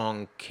the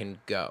song can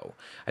go.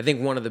 I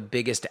think one of the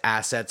biggest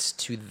assets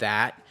to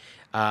that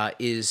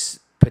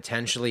is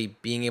potentially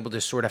being able to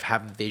sort of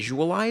have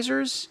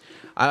visualizers.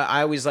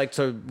 I always like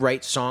to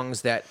write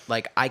songs that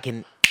like I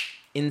can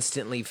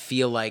instantly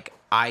feel like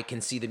I can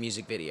see the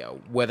music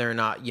video, whether or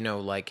not,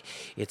 like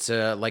it's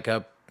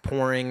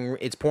pouring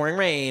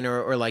rain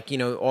or like,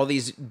 all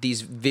these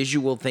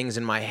visual things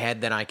in my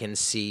head that I can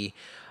see.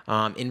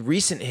 In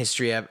recent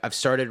history, I've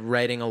started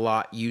writing a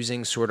lot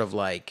using sort of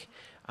like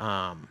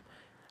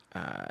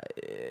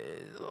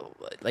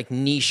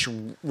niche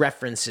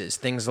references,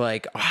 things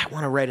like, I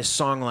want to write a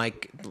song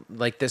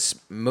like this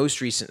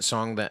most recent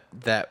song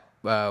that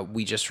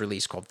we just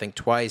released called Think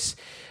Twice.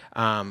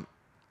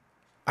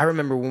 I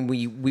remember when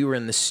we were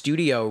in the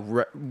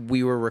studio,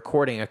 we were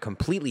recording a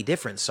completely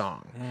different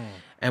song.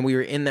 And we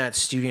were in that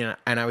studio,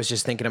 and I was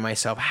just thinking to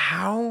myself,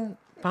 how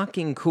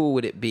fucking cool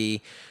would it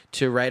be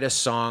to write a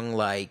song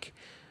like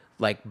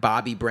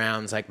Bobby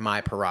Brown's like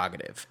My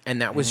Prerogative? And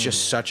that was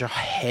just such a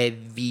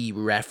heavy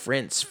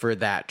reference for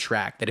that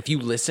track that if you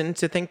listen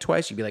to Think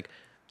Twice, you'd be like,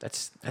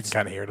 that's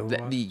Kind of hear it a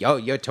little bit.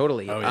 yeah,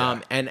 totally. Oh,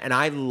 yeah. And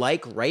I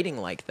like writing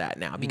like that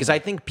now because I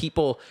think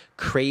people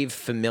crave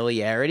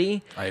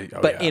familiarity,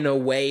 but in a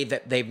way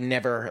that they've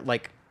never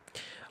like.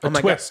 A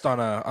twist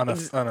on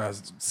a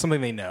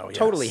something they know. Yes.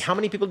 Totally. How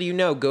many people do you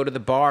know go to the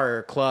bar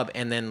or club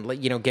and then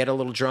get a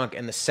little drunk,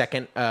 and the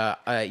second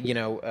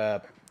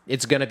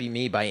It's Gonna Be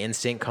Me by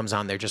NSYNC comes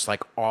on, they're just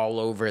like all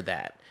over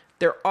that.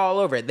 They're all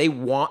over it. They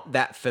want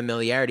that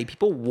familiarity.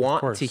 People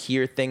want to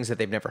hear things that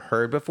they've never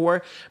heard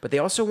before, but they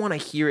also want to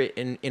hear it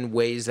in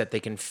ways that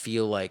they can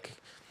feel like,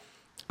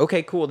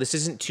 okay, cool, this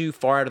isn't too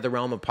far out of the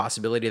realm of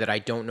possibility that I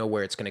don't know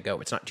where it's going to go.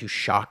 It's not too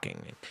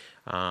shocking.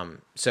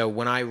 So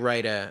when I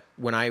write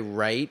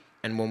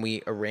and when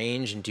we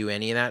arrange and do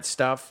any of that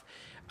stuff,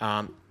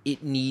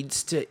 it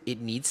needs to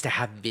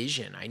have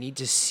vision. I need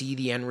to see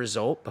the end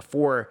result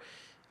before.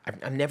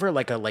 I'm never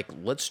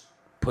let's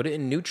put it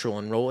in neutral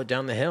and roll it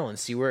down the hill and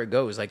see where it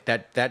goes. Like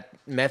that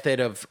method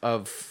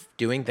of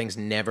doing things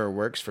never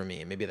works for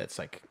me. Maybe that's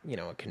like, you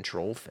know, a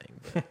control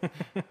thing,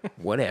 but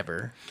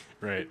whatever.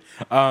 Right.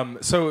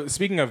 So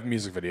speaking of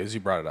music videos, you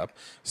brought it up.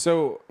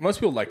 So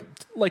most people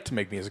like to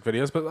make music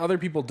videos, but other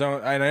people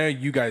don't. And I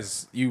know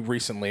you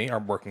recently are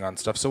working on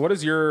stuff. So what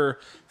is your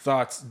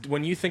thoughts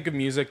when you think of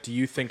music? Do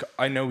you think,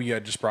 I know you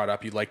had just brought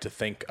up, you like to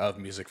think of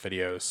music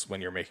videos when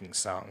you're making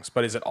songs,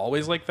 but is it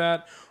always like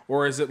that?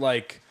 Or is it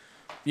like,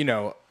 you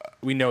know,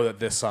 we know that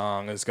this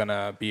song is going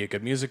to be a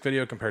good music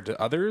video compared to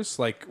others?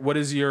 Like, what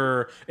is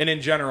your, and in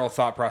general,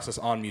 thought process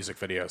on music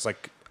videos?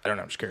 Like, I don't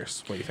know, I'm just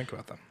curious what you think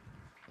about them.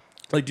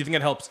 Like, do you think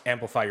it helps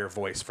amplify your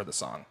voice for the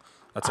song?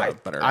 That's a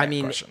better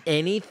question.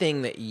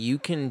 Anything that you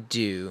can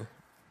do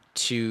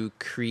to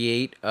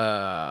create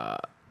like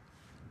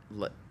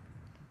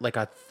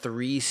a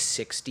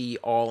 360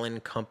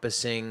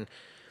 all-encompassing.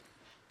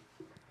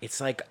 It's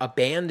like a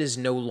band is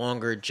no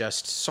longer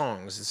just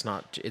songs. It's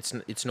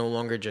no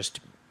longer just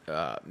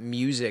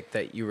music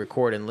that you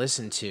record and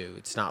listen to.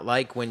 It's not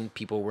like when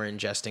people were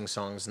ingesting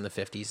songs in the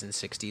 50s and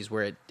 60s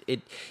where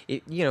it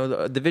you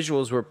know, the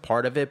visuals were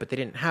part of it, but they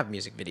didn't have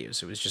music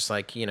videos. It was just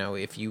like, you know,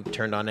 if you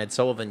turned on Ed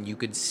Sullivan, you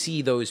could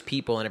see those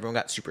people and everyone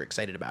got super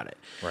excited about it.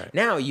 Right.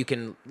 Now you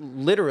can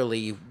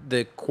literally,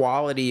 the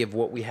quality of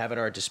what we have at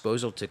our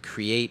disposal to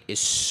create is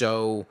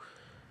so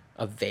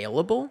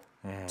available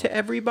to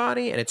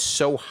everybody, and it's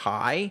so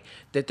high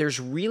that there's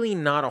really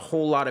not a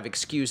whole lot of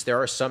excuse. There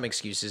are some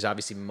excuses.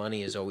 Obviously,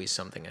 money is always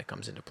something that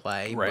comes into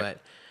play. Right. But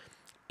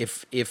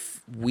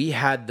if we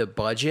had the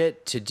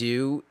budget to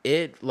do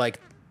it, like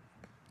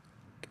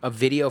a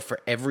video for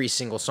every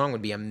single song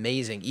would be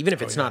amazing. Even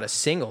if it's not a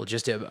single,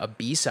 just a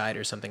B-side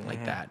or something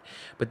like that.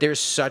 But there's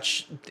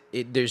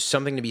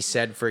something to be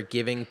said for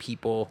giving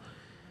people.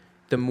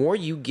 The more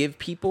you give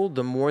people,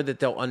 the more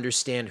that they'll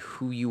understand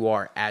who you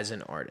are as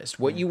an artist,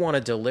 what you want to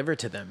deliver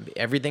to them.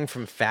 Everything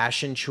from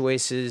fashion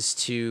choices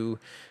to,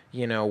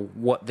 you know,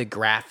 what the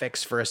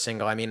graphics for a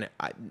single. I mean,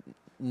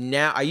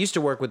 I used to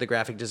work with a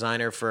graphic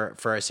designer for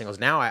our singles.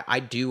 Now I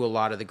do a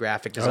lot of the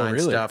graphic design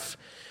stuff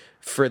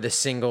for the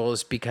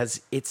singles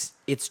because it's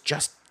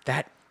just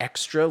that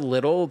extra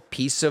little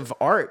piece of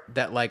art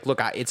that, like,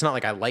 look, it's not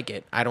like I like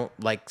it. I don't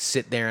like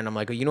sit there and I'm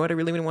like, oh, you know what I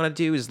really want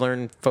to do is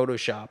learn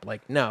Photoshop.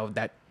 Like, no,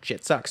 that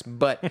shit sucks.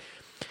 But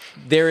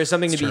there is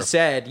something to be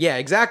said. Yeah,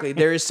 exactly.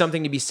 There is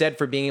something to be said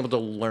for being able to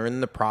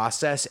learn the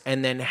process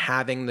and then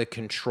having the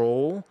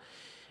control.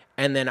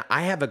 And then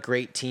I have a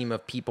great team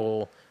of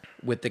people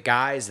with the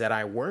guys that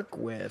I work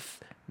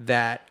with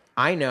that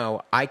I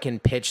know I can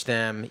pitch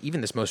them.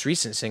 Even this most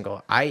recent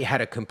single, I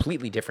had a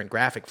completely different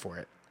graphic for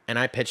it. And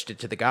I pitched it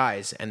to the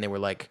guys, and they were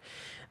like,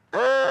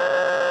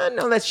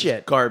 no, that's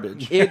shit.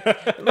 Garbage.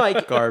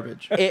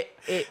 Garbage.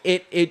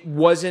 It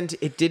wasn't,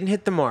 it didn't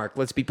hit the mark.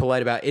 Let's be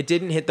polite about it. It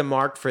didn't hit the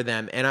mark for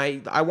them. And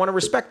I want to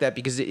respect that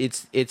because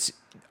it's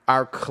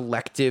our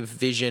collective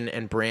vision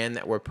and brand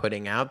that we're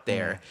putting out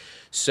there.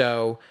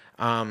 So,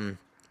 I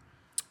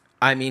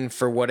mean,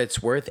 for what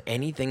it's worth,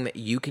 anything that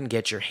you can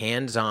get your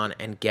hands on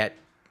and get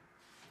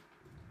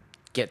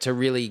to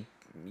really,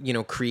 you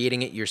know,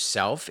 creating it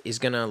yourself is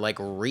gonna like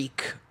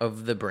reek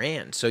of the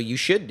brand. So you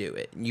should do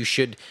it. You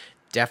should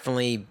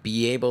definitely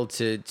be able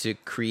to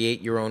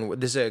create your own.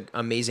 There's an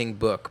amazing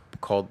book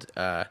called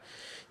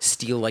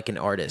Steal Like an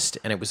Artist,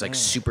 and it was like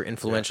super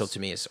influential to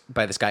me. It's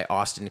by this guy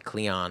Austin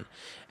Kleon,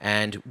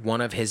 and one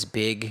of his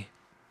big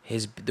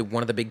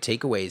one of the big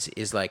takeaways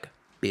is like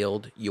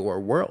build your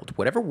world.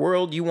 Whatever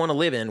world you want to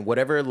live in,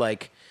 whatever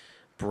like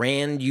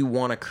brand you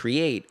want to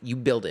create, you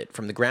build it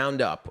from the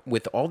ground up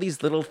with all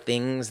these little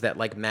things that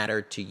like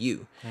matter to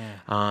you.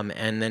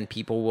 And then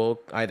people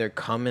will either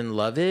come and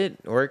love it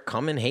or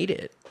come and hate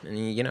it.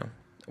 And you know,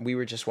 we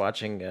were just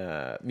watching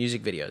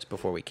music videos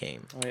before we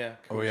came. Oh yeah.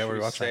 We're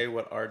watching. Say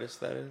what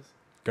artist that is?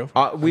 Go.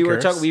 We were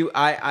talking.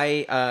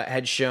 I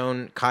had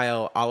shown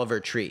Kyle Oliver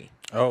Tree.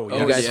 Oh,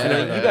 You guys,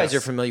 yeah. you guys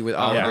are familiar with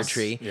Oliver Yes.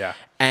 Tree, Yeah.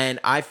 And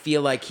I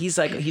feel like he's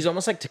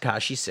almost like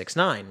Tekashi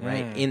 6ix9ine,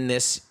 right? In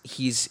this,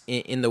 he's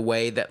in the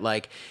way that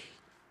like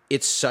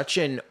it's such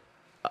a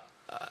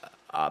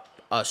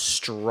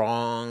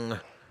strong.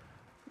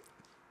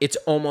 It's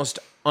almost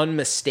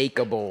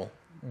unmistakable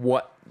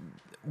what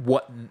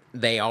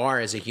they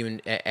are as a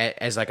human,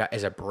 as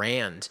a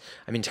brand.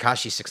 I mean,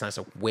 Tekashi 6ix9ine is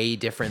a way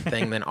different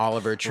thing than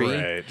Oliver Tree,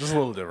 Right. Just a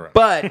little different.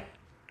 but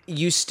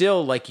you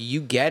still like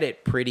you get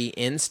it pretty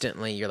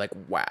instantly. You're like,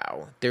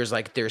 wow. There's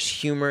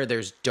humor,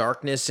 there's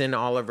darkness in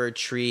Oliver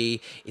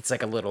Tree. It's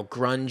like a little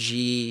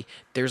grungy.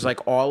 There's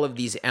like all of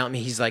these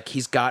elements.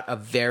 He's got a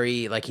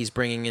very like he's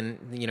bringing in,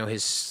 you know,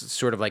 his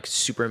sort of like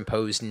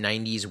superimposed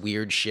 90s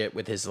weird shit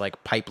with his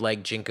like pipe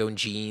leg Jinko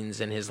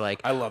jeans and his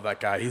like I love that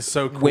guy. He's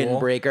so cool.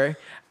 windbreaker.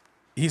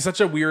 He's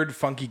such a weird,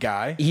 funky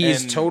guy. He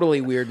is And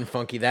totally weird and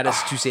funky. That is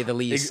to say the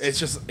least. It's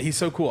just, he's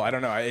so cool. I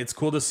don't know. It's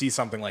cool to see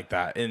something like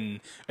that in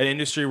an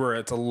industry where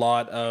it's a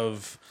lot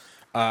of,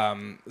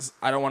 I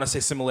don't want to say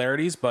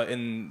similarities, but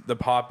in the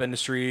pop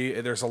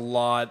industry, there's a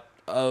lot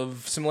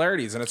of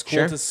similarities, and it's cool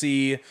Sure. to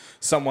see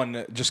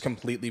someone just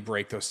completely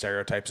break those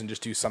stereotypes and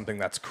just do something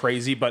that's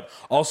crazy. But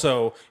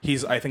also,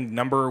 he's, I think,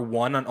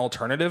 #1 on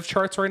alternative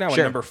charts right now,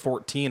 Sure. and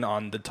 #14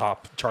 on the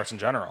top charts in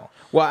general,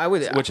 Well, I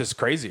would which is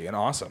crazy and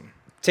awesome.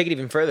 take it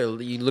even further.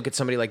 You look at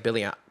somebody like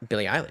Billie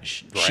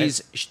Eilish.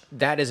 Right.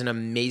 That is an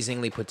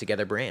amazingly put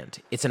together brand.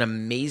 It's an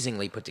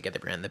amazingly put together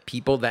brand. The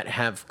people that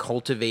have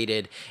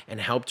cultivated and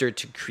helped her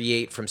to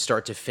create from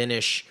start to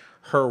finish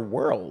her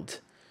world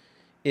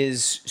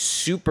is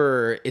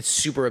super. It's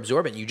super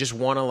absorbent. You just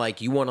want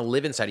to you want to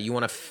live inside it. You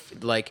want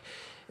to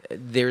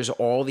there's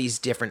all these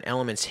different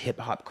elements, hip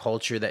hop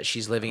culture that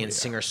she's living in,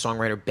 singer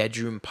songwriter,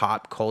 bedroom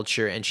pop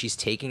culture, and she's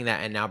taking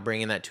that and now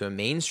bringing that to a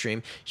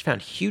mainstream. She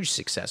found huge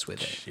success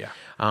with it. Yeah.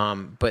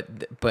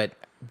 But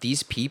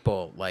these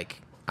people, I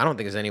don't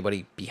think there's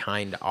anybody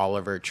behind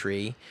Oliver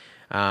Tree.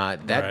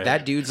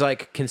 That dude's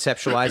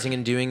conceptualizing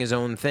and doing his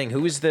own thing.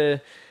 Who is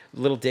the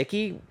Little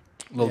Dicky?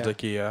 Lil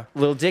Dicky, yeah.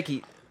 Little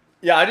Dicky.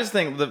 Yeah, I just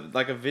think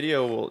a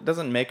video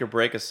doesn't make or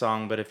break a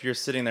song, but if you're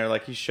sitting there,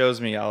 he shows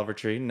me Oliver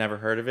Tree, never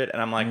heard of it,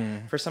 and I'm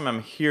like, first time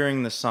I'm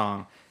hearing the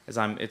song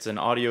it's an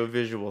audio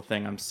visual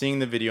thing. I'm seeing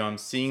the video, I'm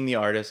seeing the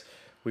artist.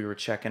 We were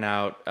checking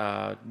out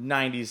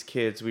 90s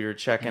Kids. We were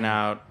checking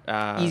out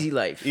Easy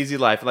Life,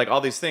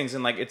 all these things,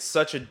 and it's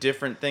such a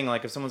different thing.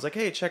 If someone's like,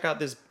 "Hey, check out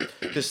this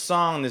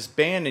song, this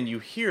band," and you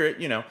hear it,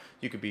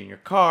 you could be in your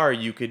car,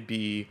 you could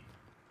be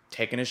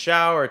taking a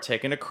shower,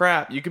 taking a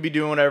crap. You could be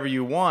doing whatever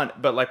you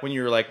want, but when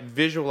you're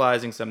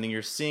visualizing something,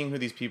 you're seeing who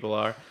these people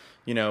are.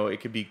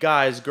 It could be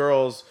guys,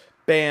 girls,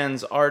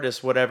 bands,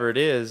 artists, whatever it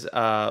is.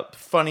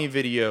 Funny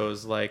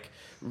videos,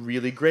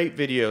 really great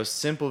videos,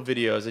 simple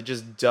videos. It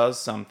just does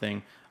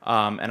something.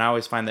 And I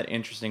always find that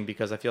interesting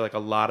because I feel like a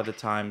lot of the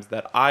times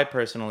that I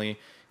personally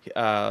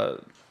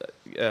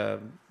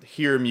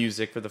hear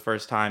music for the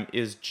first time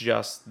is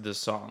just the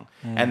song,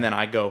 and then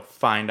I go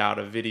find out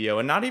a video,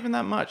 and not even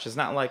that much. It's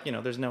not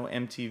there's no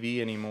MTV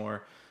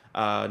anymore,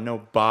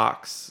 no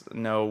Box,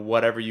 no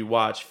whatever you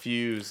watch,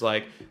 Fuse.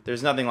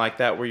 There's nothing like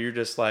that where you're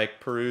just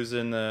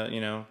perusing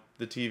the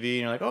TV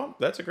and you're like, oh,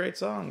 that's a great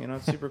song,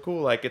 it's super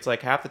cool. It's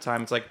half the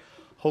time it's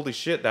holy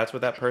shit, that's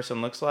what that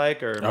person looks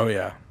like, or Oh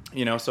yeah.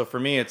 So for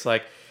me it's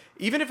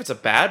even if it's a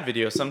bad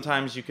video,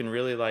 sometimes you can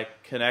really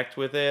connect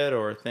with it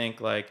or think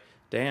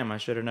damn, I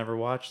should have never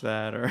watched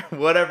that, or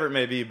whatever it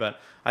may be. But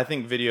I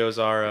think videos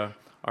are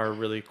a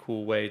really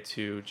cool way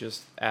to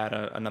just add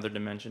another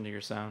dimension to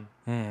your sound.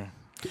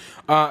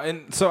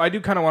 And so I do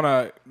kind of want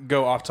to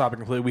go off topic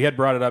completely. We had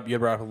brought it up. You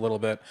had brought it up a little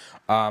bit.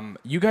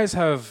 You guys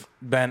have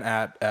been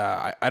at,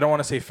 I don't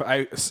want to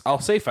say, I'll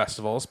say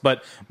festivals,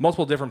 but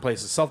multiple different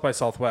places. South by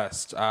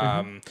Southwest,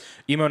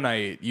 Emo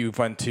Night, you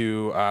went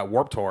to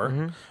Warped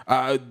Tour.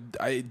 I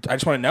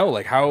just want to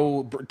know,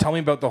 tell me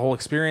about the whole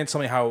experience. Tell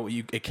me how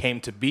it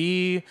came to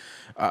be.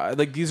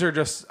 These are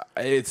just,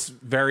 it's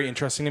very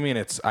interesting to me,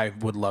 and I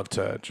would love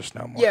to just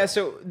know more. Yeah,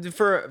 so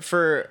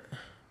for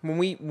when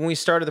we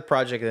started the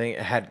project, I think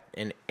it had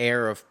an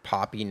air of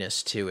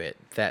poppiness to it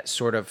that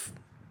sort of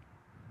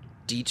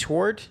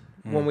detoured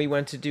when we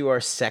went to do our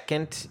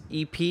second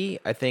EP.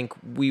 I think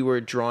we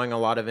were drawing a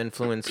lot of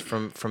influence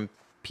from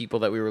people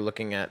that we were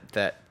looking at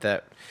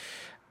that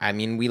I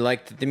mean, we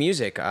liked the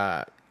music.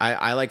 I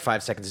like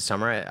 5 Seconds of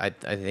Summer. I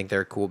think they're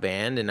a cool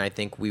band, and I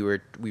think we were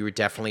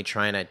definitely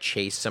trying to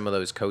chase some of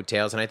those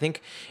coattails. And I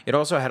think it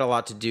also had a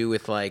lot to do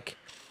with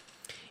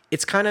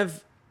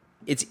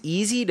it's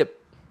easy to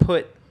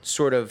put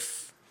sort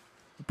of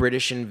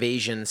British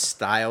Invasion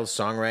style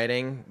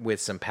songwriting with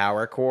some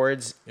power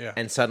chords,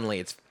 and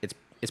suddenly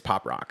it's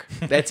pop rock.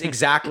 That's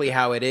exactly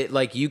how it is.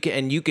 You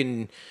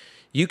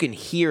can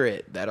hear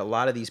it that a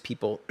lot of these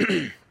people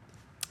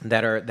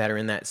that are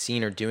in that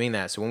scene are doing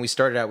that. So when we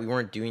started out, we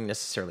weren't doing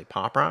necessarily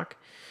pop rock,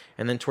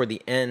 and then toward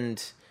the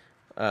end,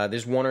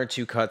 there's 1 or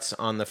 2 cuts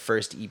on the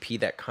first EP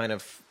that kind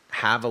of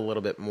have a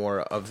little bit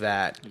more of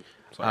that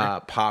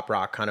pop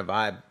rock kind of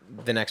vibe.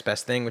 The Next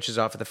Best Thing, which is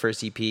off of the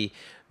first EP,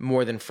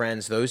 More Than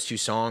Friends, those 2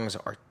 songs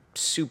are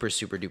super,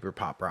 super duper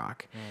pop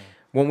rock.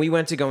 When we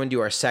went to go and do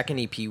our second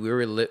EP,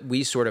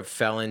 we sort of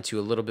fell into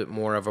a little bit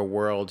more of a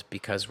world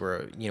because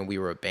we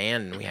were a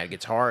band and we had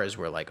guitars.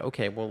 We're like,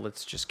 okay, well,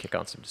 let's just kick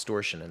on some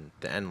distortion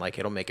and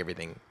it'll make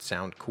everything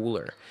sound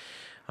cooler.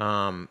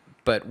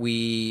 But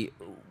it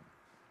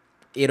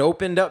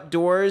opened up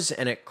doors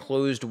and it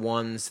closed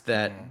ones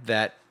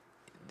that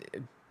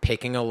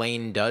picking a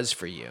lane does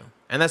for you.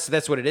 And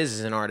that's what it is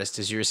as an artist,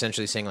 is you're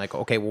essentially saying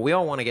okay, well, we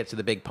all want to get to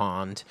the big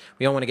pond.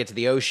 We all want to get to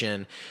the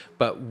ocean,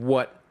 but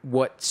what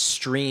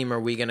stream are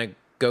we going to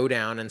go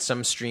down? And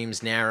some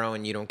streams narrow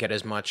and you don't get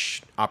as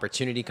much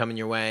opportunity coming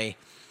your way.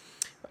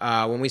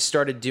 When we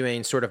started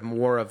doing sort of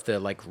more of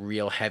the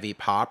real heavy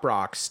pop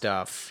rock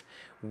stuff,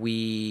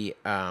 we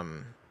got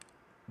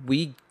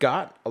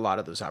a lot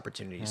of those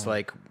opportunities.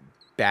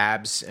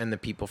 Babs and the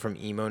people from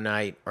Emo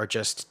Night are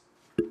just,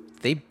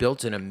 they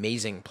built an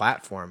amazing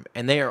platform,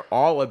 and they are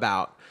all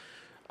about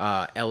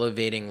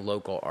elevating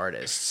local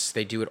artists.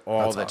 They do it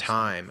all the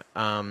time.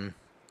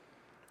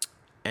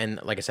 and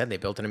like I said, they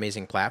built an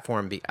amazing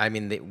platform. I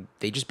mean,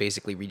 they just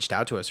basically reached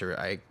out to us,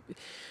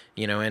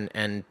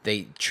 and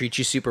they treat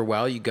you super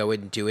well. You go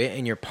and do it,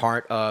 and you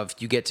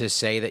get to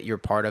say that you're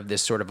part of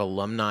this sort of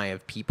alumni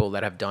of people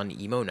that have done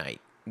emo night,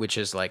 which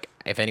is like,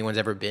 if anyone's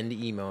ever been to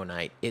emo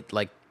night, it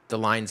like the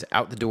line's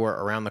out the door,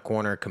 around the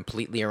corner,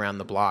 completely around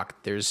the block.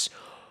 There's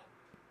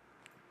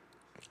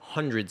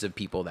hundreds of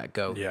people that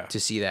go to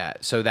see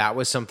that. So that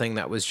was something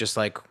that was just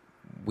like,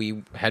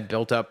 we had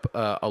built up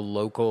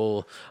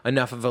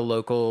enough of a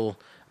local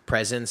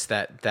presence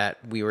that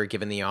we were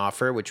given the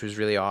offer, which was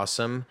really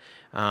awesome.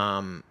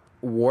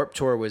 Warped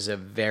Tour was a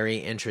very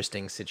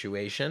interesting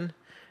situation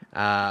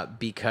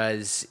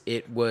because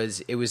it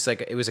was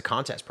a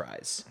contest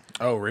prize.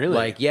 Oh, really?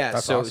 Like, yeah.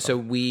 That's So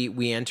awesome.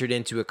 we entered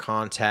into a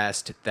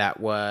contest that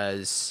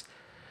was,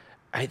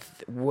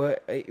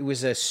 it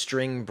was a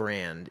string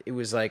brand. It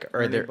was like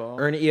Ernie Ball?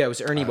 It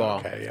was Ernie Ball.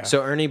 okay, yeah.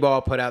 So Ernie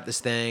Ball put out this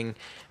thing,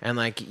 and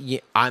like,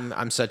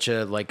 I'm such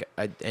a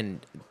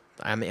and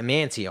I'm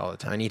antsy all the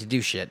time. I need to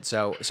do shit.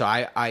 So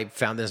I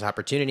found this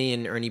opportunity,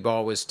 and Ernie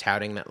Ball was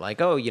touting that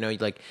like, oh,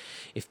 like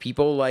if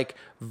people like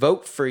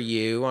vote for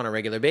you on a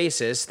regular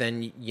basis,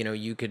 then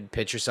you could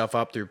pitch yourself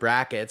up through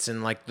brackets,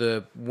 and like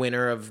the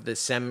winner of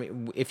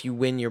the if you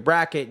win your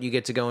bracket, you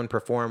get to go and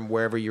perform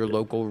wherever your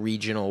local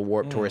regional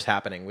Warped Tour is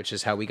happening, which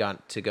is how we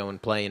got to go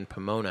and play in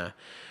Pomona.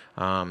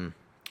 I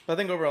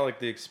think overall, like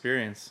the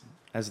experience,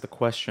 as the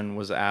question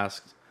was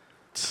asked,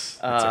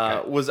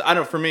 was, I don't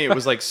know, for me it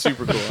was like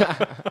super cool.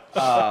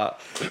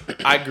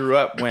 I grew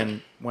up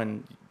when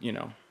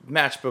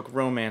Matchbook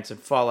Romance and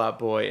Fall Out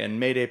Boy and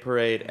Mayday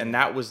Parade, and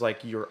that was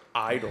like your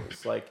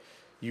idols. Like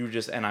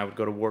and I would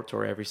go to Warped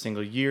Tour every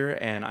single year,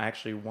 and I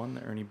actually won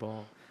the Ernie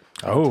Ball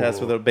contest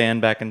with a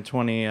band back in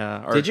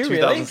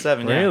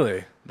 2007. Really? Yeah.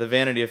 Really? The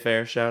Vanity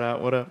Affair, shout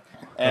out, what up?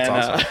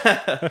 That's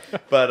awesome.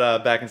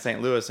 But back in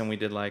St. Louis, and we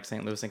did like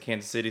St. Louis and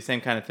Kansas City,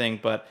 same kind of thing.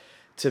 But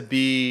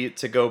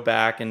to go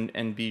back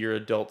and be your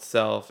adult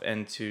self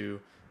and to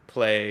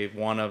play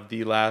one of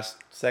the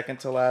second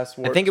to last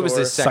Warped I think it was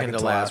Tour, the second to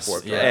last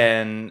Warped Tour.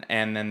 and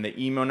then the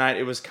emo night,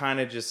 it was kind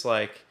of just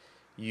like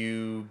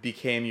you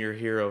became your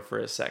hero for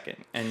a second,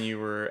 and you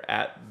were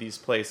at these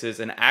places,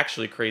 and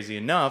actually, crazy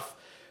enough,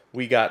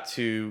 we got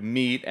to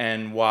meet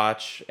and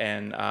watch,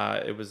 and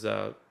it was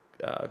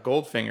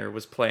Goldfinger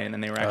was playing,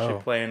 and they were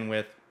actually playing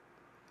with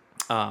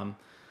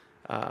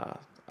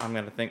I'm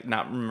gonna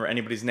not remember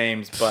anybody's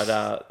names, but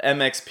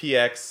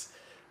MXPX.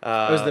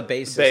 It was the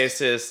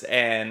bassist.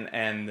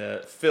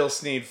 and Phil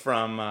Sneed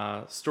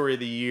from Story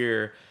of the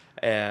Year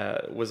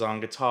was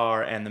on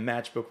guitar, and the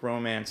Matchbook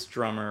Romance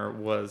drummer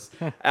was.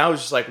 I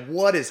was just like,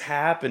 "What is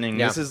happening?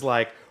 Yeah. This is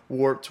like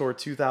Warped Tour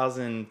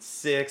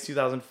 2006,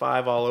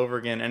 2005 all over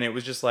again." And it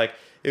was just like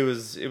it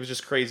was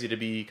just crazy to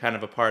be kind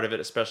of a part of it,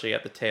 especially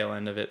at the tail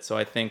end of it. So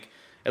I think,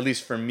 at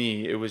least for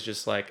me, it was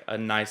just like a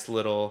nice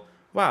little.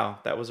 Wow,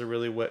 that was a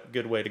really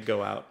good way to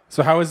go out.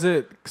 So how is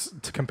it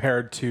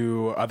compared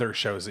to other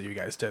shows that you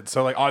guys did?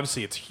 So like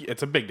obviously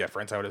it's a big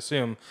difference, I would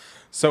assume.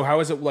 So how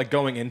is it like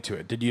going into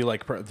it? Did you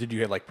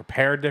get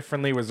prepare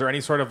differently? Was there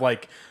any sort of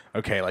like,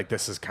 okay, like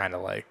this is kind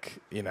of like,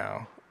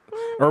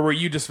 or were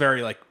you just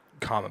very like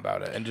calm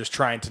about it and just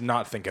trying to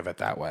not think of it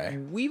that way?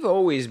 We've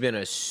always been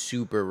a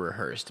super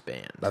rehearsed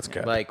band. That's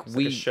good. Like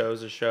A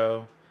show's a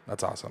show.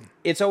 That's awesome.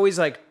 It's always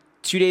like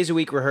 2 days a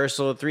week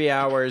rehearsal, 3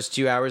 hours,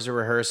 2 hours of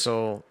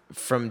rehearsal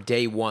from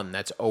day one.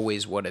 That's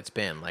always what it's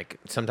been. Like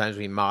sometimes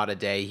we mod a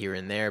day here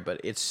and there,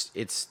 but it's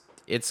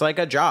like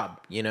a job,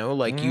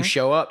 like you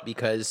show up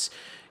because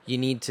you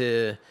need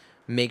to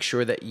make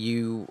sure that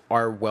you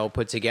are well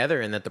put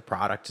together and that the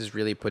product is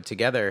really put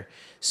together.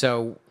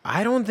 So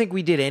I don't think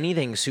we did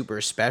anything super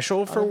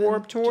special for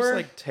Warped Tour. Just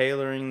like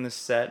tailoring the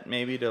set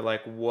maybe to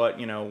like what,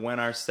 when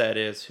our set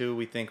is, who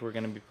we think we're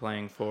going to be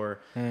playing for.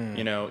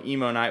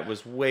 Emo Night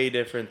was way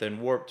different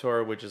than Warped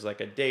Tour, which is like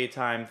a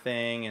daytime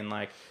thing. And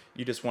like,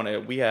 you just want to,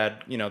 we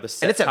had, the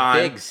set and it's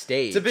time. a big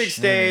stage. It's a big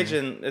stage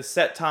and it's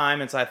set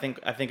one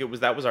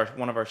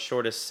of our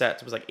shortest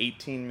sets. It was like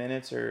 18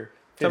 minutes or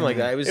something like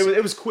that.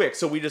 It was quick,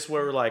 so we just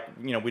were like,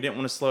 we didn't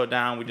want to slow it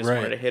down. We just Right.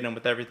 wanted to hit them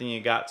with everything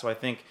you got. So I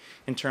think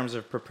in terms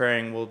of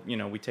preparing,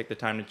 we take the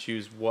time to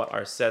choose what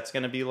our set's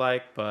going to be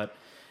like, but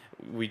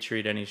we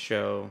treat any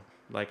show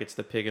like it's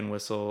the Pig and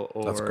Whistle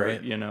or That's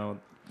great.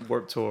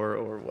 Warped Tour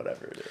or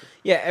whatever it is.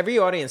 Yeah, every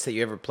audience that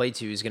you ever play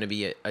to is going to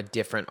be a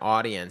different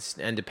audience,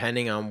 and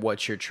depending on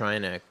what you're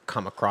trying to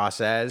come across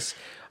as.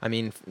 I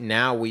mean,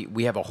 now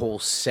we have a whole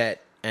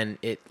set, and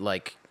it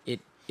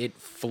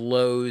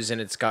flows, and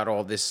it's got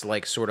all this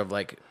like sort of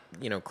like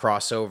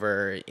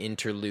crossover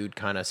interlude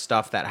kind of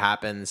stuff that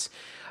happens.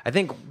 I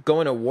think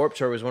going to Warped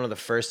Tour was one of the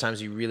first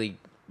times you really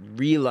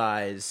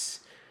realize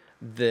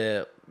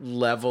the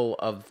level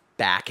of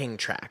backing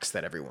tracks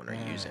that everyone are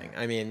using.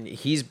 I mean,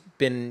 he's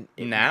been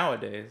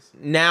Nowadays.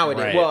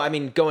 Right. Well, I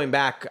mean, going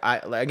back,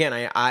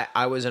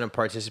 I wasn't a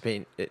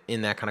participant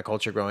in that kind of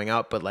culture growing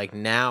up, but like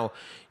now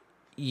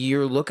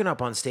you're looking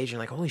up on stage and you're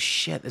like, holy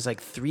shit, there's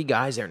like 3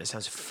 guys there and it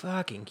sounds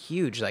fucking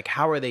huge. Like,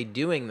 how are they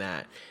doing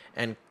that?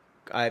 And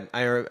I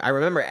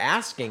remember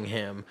asking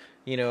him,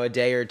 a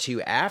day or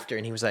two after,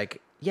 and he was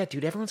like, yeah,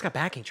 dude, everyone's got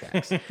backing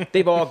tracks.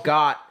 They've all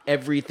got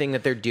everything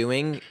that they're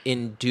doing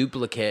in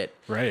duplicate.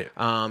 Right.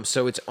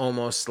 So it's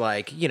almost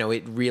like,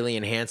 it really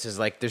enhances.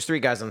 Like, there's 3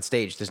 guys on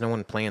stage. There's no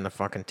one playing the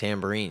fucking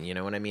tambourine. You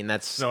know what I mean?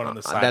 That's No one on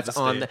the side that's of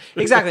the on stage.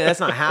 exactly.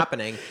 That's not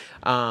happening.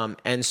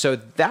 And so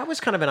that was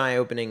kind of an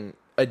eye-opening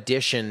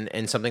addition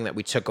and something that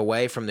we took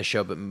away from the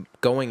show. But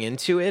going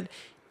into it,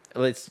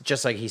 it's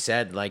just like he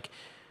said, like,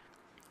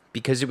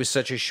 because it was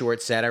such a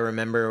short set, I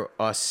remember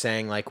us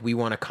saying, like, we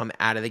want to come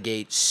out of the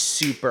gate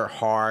super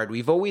hard.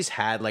 We've always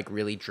had, like,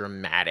 really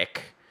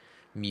dramatic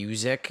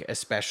music,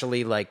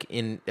 especially, like,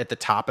 at the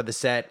top of the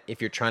set.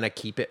 If you're trying to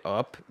keep it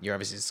up, you're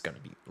obviously just going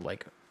to be,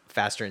 like,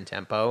 faster in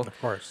tempo.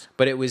 Of course.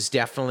 But it was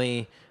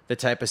definitely the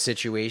type of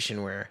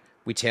situation where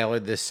we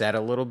tailored the set a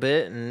little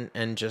bit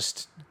and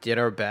just did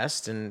our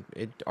best. And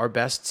our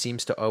best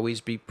seems to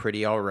always be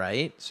pretty all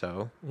right.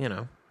 So,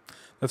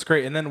 That's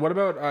great. And then what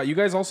about you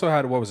guys also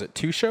had, what was it,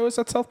 2 shows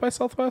at South by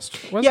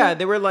Southwest? Was Yeah, it?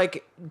 they were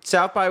like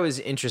South by was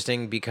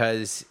interesting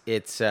because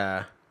it's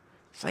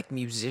like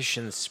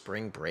musicians'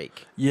 spring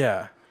break.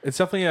 Yeah. It's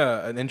definitely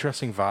an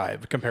interesting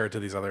vibe compared to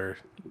these other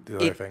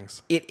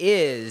things. It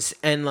is,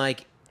 and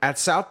like at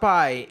South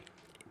by,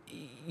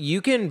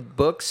 you can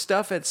book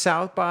stuff at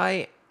South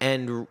by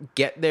and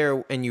get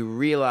there and you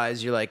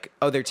realize you're like,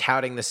 oh, they're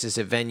touting this as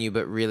a venue,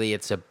 but really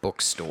it's a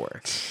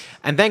bookstore.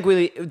 And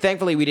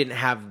thankfully we didn't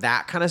have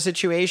that kind of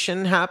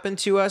situation happen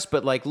to us,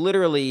 but like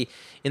literally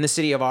in the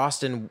city of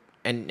Austin,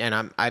 and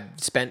I've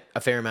spent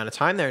a fair amount of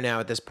time there now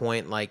at this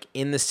point, like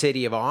in the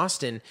city of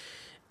Austin,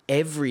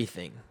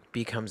 everything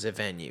becomes a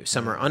venue.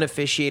 Some are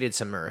unofficiated,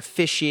 some are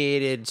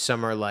officiated,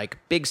 some are like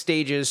big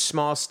stages,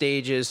 small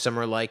stages, some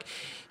are like,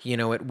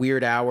 at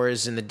weird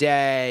hours in the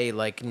day,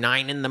 like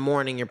 9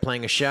 a.m, you're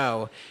playing a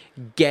show.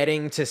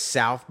 Getting to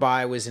South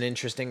by was an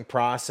interesting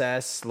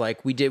process.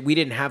 Like we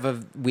didn't have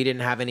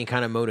any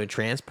kind of mode of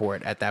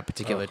transport at that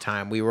particular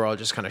time. We were all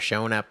just kind of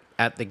showing up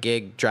at the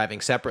gig,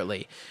 driving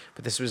separately.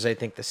 But this was, I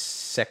think, the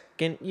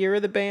 2nd year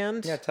of the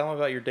band. Yeah, tell them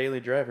about your daily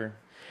driver.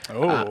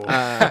 Oh.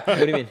 What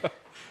do you mean?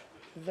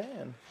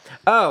 Van.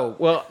 Oh,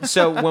 well,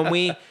 so when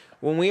we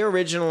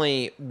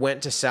originally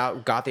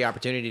got the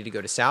opportunity to go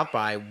to South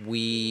by,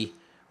 we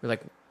were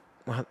like,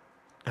 well,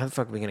 how the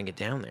fuck are we going to get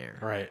down there?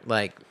 Right.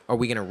 Like, are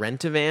we going to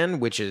rent a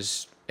van, which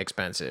is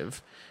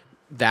expensive?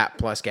 That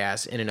plus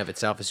gas in and of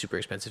itself is super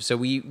expensive. So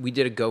we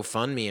did a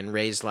GoFundMe and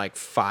raised like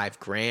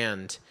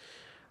 $5,000,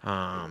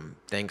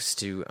 thanks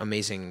to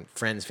amazing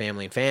friends,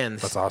 family, and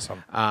fans. That's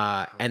awesome.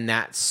 And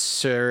that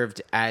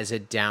served as a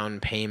down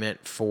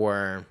payment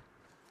for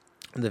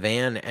the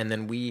van, and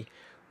then we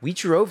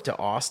drove to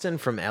Austin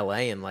from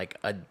LA in like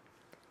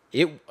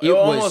it was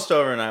almost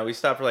overnight. We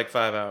stopped for like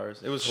 5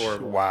 hours. It was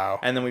horrible. Wow.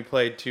 And then we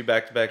played 2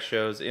 back-to-back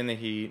shows in the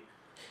heat.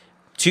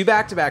 2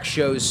 back-to-back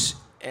shows,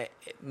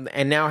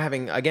 and now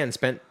having again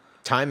spent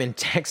time in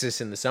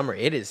Texas in the summer,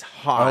 it is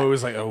hot. It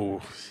was like, It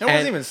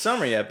wasn't even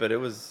summer yet, but it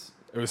was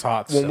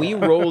hot. When we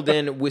rolled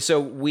in, we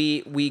stopped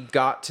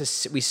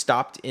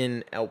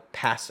in El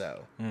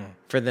Paso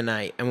for the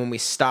night, and when we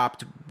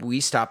stopped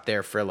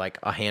there for like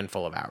a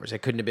handful of hours.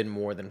 It couldn't have been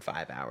more than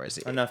 5 hours.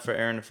 enough for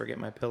Aaron to forget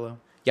my pillow.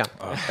 Yeah,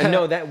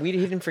 no, that we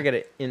didn't forget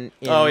it in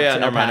Oh, yeah, El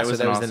never mind. It Paso. was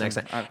That was awesome. the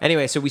next time.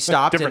 Anyway, so we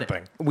stopped Different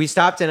thing.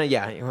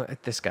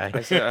 This guy. I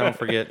don't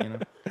forget,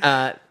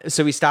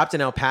 So we stopped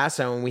in El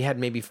Paso, and we had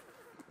maybe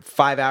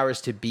 5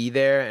 hours to be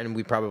there, and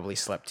we probably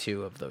slept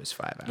 2 of those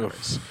 5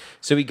 hours.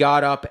 So we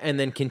got up and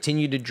then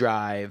continued to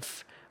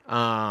drive,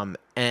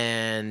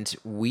 and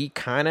we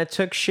kind of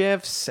took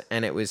shifts,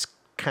 and it was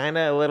kind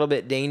of a little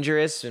bit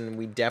dangerous, and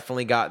we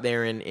definitely got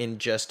there in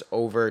just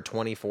over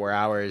 24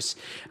 hours.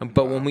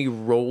 But when we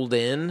rolled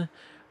in,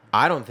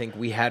 I don't think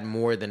we had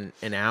more than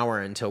an hour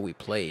until we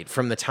played.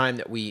 From the time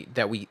that we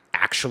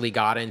actually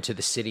got into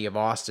the city of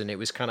Austin, it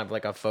was kind of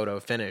like a photo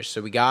finish.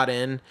 So we got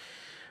in,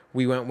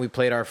 we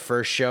played our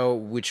first show,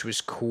 which was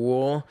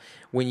cool.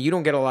 When you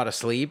don't get a lot of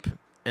sleep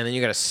and then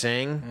you got to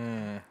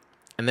sing,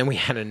 and then we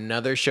had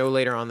another show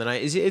later on the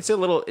night. It's a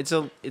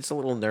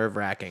little nerve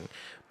wracking,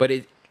 but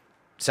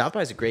South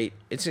by is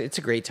it's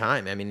a great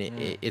time. I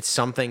mean, it's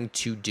something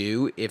to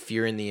do if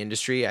you're in the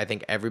industry. I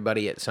think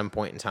everybody at some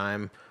point in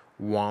time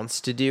wants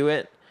to do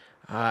it,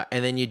 and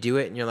then you do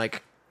it, and you're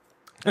like,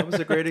 That was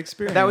a great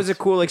experience. that was a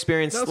cool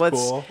experience.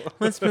 Cool.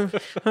 Let's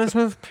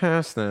move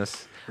past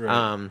this.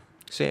 Right.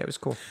 So yeah, it was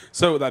cool.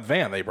 So that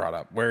van they brought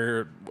up,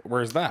 where's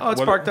that? Oh, it's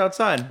What- parked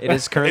outside. It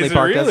is currently Is it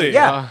parked. really?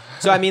 outside. Yeah.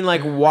 So I mean,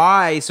 like,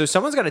 why? So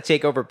someone's got to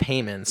take over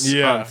payments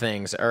Yeah. on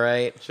things. All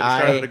right. Should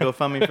have started a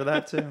GoFundMe for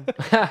that too.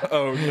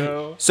 Oh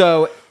no.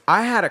 So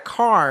I had a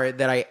car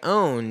that I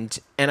owned,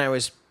 and I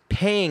was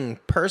paying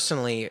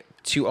personally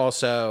to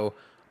also.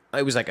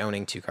 It was like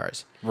owning 2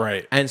 cars.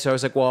 Right. And so I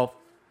was like, well,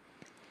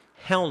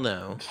 hell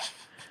no.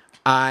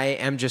 I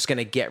am just going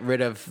to get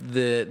rid of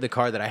the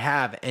car that I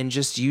have and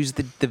just use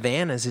the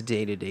van as a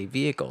day-to-day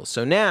vehicle.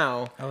 So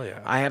now Hell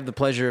yeah. I have the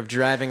pleasure of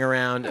driving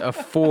around an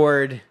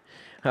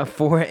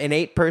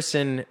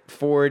 8-person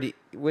Ford,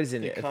 what is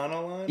it?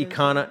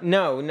 Econoline?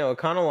 No,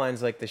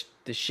 Econoline's like the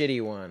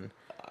shitty one.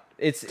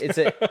 It's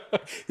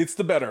It's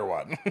the better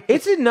one.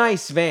 it's a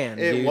nice van.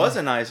 It dude. was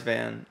a nice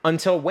van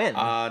Until when?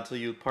 until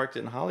you parked it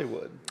in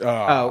Hollywood.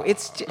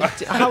 Hollywood's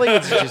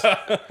just all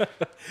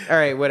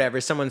right. Whatever.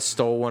 Someone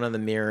stole one of the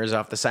mirrors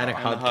off the side of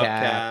On the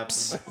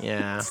hubcaps. hubcaps.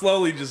 Yeah.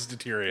 Slowly just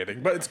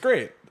deteriorating, but it's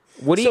great.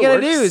 What are you Still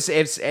gonna do? works.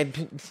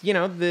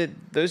 Is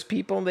those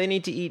people, they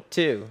need to eat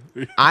too.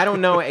 I don't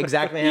know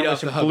exactly how Eat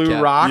much off the Blue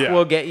hubcap. Rock Yeah.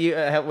 will get you.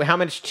 How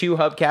much 2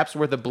 hubcaps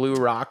worth of Blue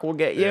Rock will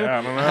get you. Yeah,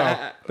 I don't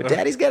know. But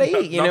Daddy's gotta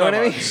eat. You Not know what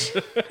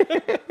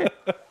that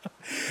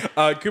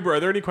I mean? Cooper, are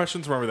there any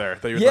questions from over there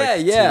that you'd Yeah, like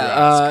to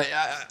yeah.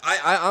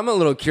 ask? I'm a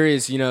little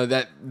curious.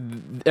 That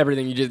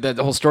everything you did, that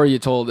whole story you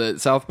told at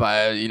South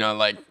by,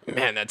 like,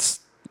 man, that's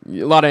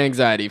a lot of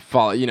anxiety.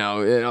 Follow,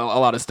 a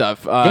lot of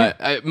stuff.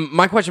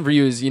 My question for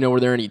you is, were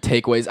there any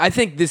takeaways? I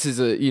think this is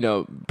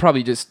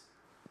probably just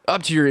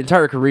up to your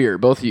entire career,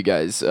 both of you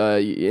guys,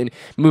 and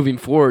moving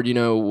forward. Any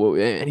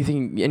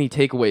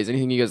takeaways?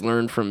 Anything you guys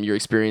learned from your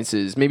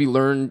experiences? Maybe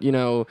learn,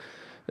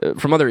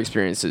 from other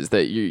experiences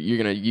that you're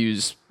gonna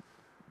use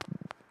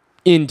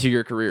into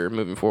your career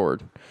moving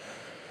forward.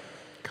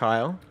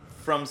 Kyle.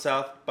 From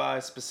South by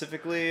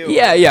specifically?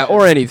 Yeah,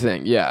 or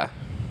anything. Yeah.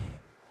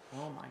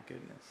 Oh my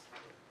goodness.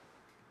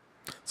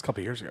 It's a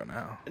couple years ago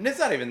now. And it's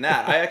not even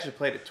that. I actually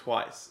played it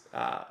twice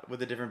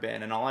with a different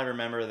band, and all I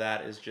remember of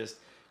that is just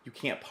you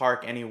can't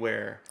park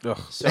anywhere. Ugh.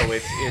 So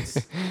it's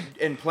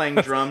and playing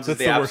drums is That's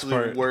the the worst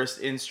absolute part.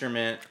 worst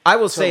instrument. I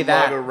will to say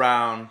that. lug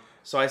around.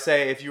 So I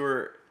say if you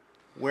were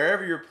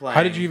wherever you're playing.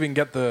 How did you even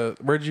get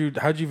how'd you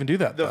even do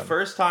that? The then?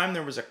 first time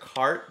there was a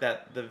cart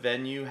that the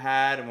venue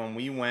had, and when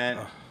we went,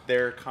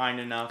 they're kind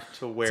enough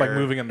to where It's like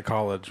moving into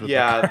college with the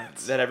yeah,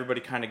 carts. that everybody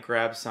kind of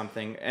grabs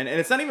something, and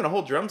it's not even a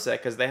whole drum set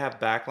because they have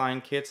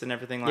backline kits and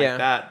everything like Yeah.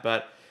 that.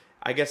 But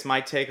I guess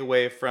my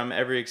takeaway from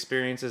every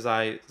experience is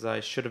I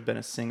should have been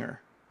a singer.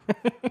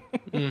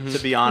 To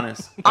be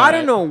honest, I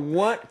don't know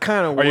what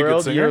kind of Are you a good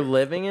world singer? you're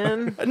living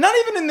in. Not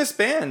even in this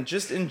band,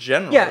 just in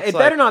general. Yeah, It's it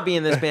like- better not be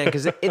in this band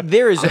because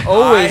there is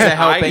always a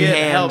helping get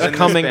hand help in this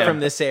coming band.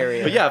 from this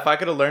area. But yeah, if I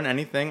could have learned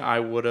anything,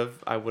 I would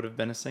have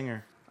been a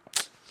singer.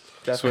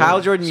 Definitely. Kyle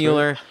Jordan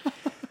Mueller,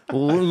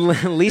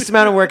 least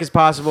amount of work as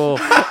possible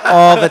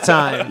all the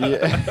time.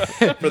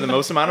 For the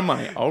most amount of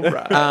money. All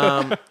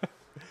right.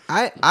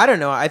 I don't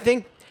know. I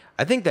think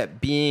that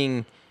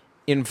being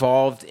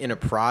involved in a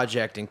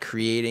project and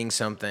creating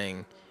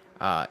something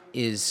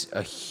is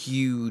a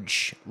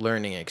huge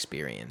learning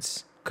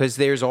experience because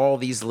there's all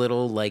these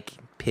little like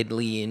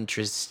piddly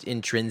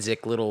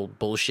intrinsic little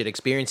bullshit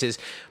experiences,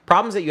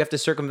 problems that you have to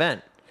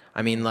circumvent.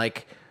 I mean,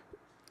 like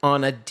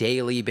on a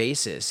daily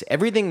basis,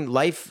 everything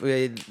life,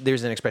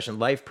 there's an expression,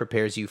 life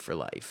prepares you for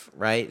life,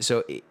 right?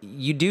 So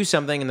you do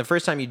something and the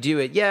first time you do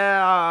it,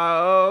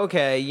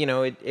 okay,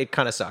 it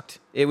kind of sucked.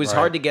 It was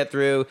hard to get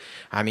through.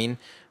 I mean,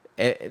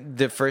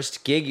 the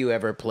first gig you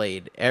ever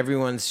played,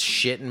 everyone's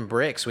shitting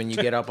bricks when you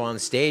get up on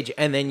stage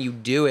and then you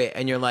do it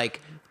and you're like,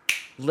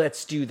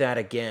 let's do that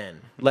again.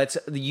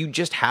 You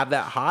just have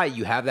that high.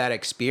 You have that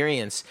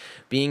experience.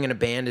 Being in a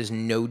band is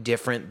no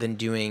different than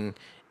doing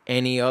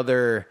any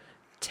other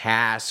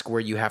task where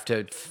you have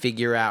to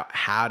figure out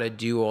how to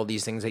do all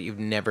these things that you've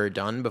never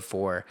done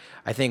before.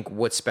 I think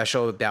what's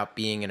special about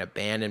being in a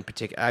band in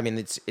particular, I mean,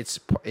 it's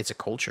a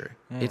culture.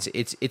 It's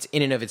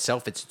in and of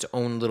itself. It's its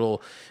own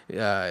little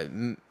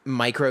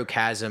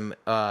microcosm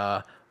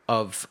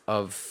of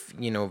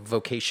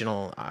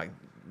vocational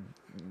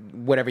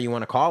whatever you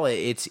want to call it.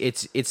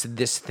 It's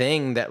this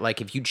thing that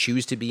like if you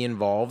choose to be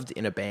involved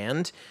in a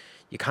band,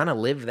 you kind of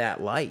live that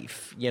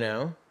life,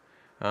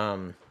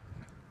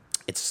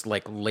 It's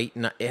like late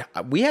night.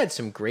 We had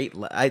some great.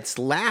 It's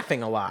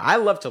laughing a lot. I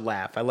love to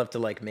laugh. I love to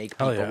like make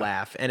people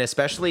laugh, and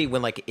especially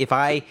when like if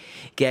I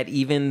get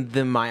even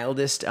the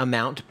mildest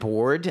amount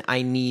bored,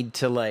 I need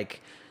to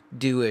like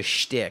do a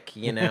shtick,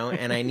 and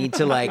I need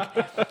to like.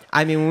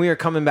 I mean, when we were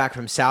coming back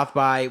from South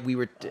by, we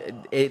were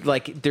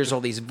there's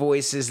all these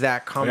voices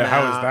that come out.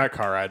 How was that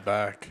car ride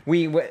back?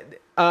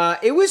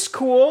 It was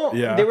cool.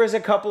 Yeah. There was a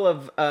couple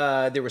of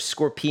there was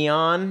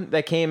Scorpion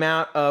that came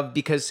out of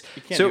because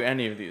You can't do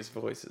any of these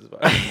voices.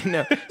 But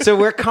no. So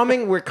we're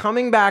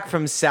coming back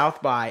from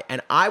South by,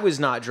 and I was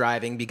not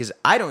driving because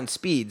I don't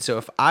speed. So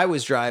if I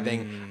was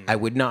driving, I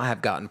would not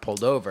have gotten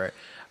pulled over.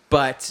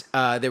 But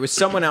there was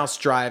someone else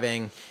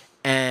driving,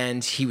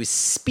 and he was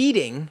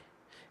speeding.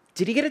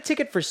 Did he get a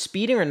ticket for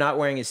speeding or not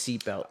wearing his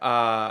seatbelt?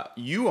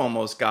 you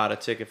almost got a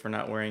ticket for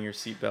not wearing your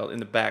seatbelt in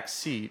the back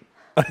seat.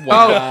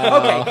 Oh,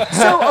 okay.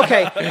 So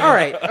okay, all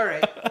right.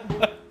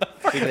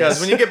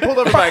 Because when you get pulled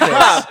over by a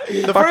cop,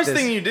 the first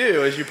thing you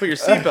do is you put your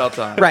seatbelt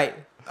on. Right.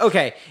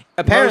 Okay.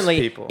 apparently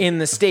people. in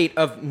the state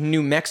of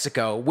New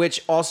Mexico,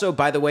 which also,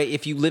 by the way,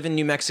 if you live in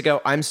New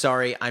Mexico, I'm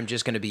sorry, I'm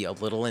just going to be a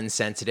little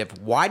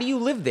insensitive. Why do you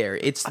live there?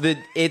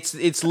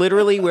 It's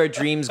literally where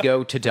dreams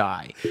go to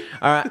die.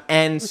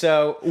 And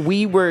so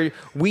we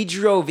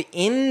drove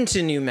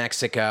into New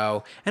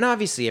Mexico, and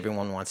obviously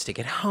everyone wants to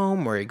get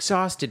home. We're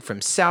exhausted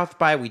from South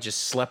by. We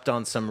just slept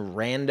on some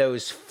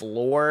rando's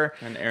floor.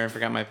 And Aaron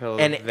forgot my pillow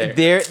And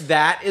there.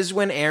 that is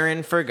when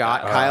Aaron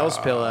forgot Kyle's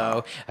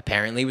pillow.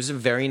 Apparently, it was a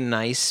very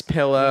nice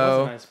pillow. That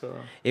was a nice pillow.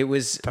 It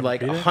was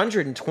like beat it?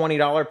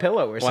 $120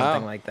 pillow or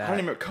something like I that. don't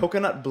even remember.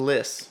 Coconut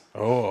Bliss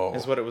Oh,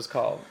 is what it was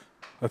called.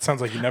 that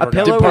sounds like you never A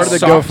pillow part with of the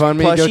soft,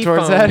 GoFundMe go plushy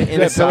towards foam that? inside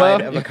That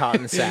pillow? of a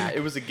cotton sack.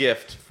 It was a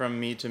gift from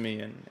me to me,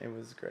 and it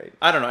was great.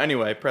 I don't know.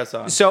 Anyway, press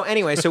on. So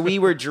anyway, so we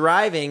were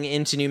driving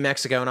into New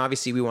Mexico, and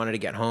obviously we wanted to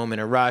get home in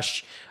a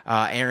rush.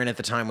 Aaron at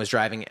the time was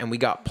driving, and we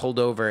got pulled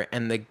over,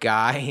 and the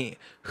guy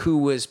who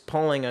was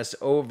pulling us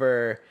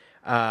over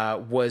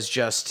was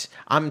just,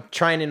 I'm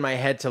trying in my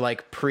head to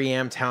like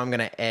preempt how I'm going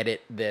to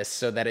edit this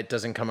so that it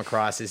doesn't come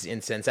across as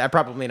insensitive. I'm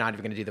probably not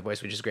even going to do the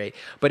voice, which is great.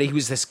 But he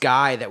was this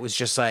guy that was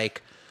just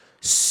like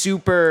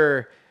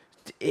super,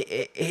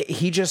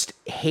 he just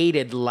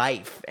hated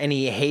life, and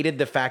he hated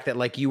the fact that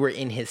like you were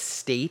in his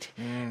state,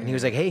 and he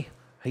was like, "Hey,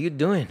 how you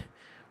doing?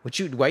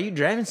 Why are you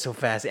driving so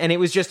fast?" And it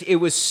was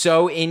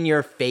so in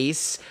your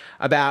face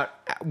about,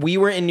 we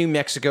were in New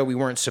Mexico. We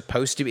weren't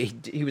supposed to be.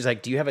 He was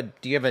like, do you have a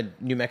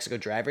New Mexico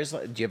do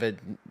you have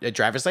a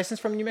driver's license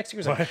from New Mexico? He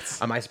was like, What?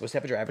 am I supposed to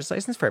have a driver's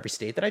license for every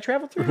state that I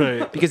travel through?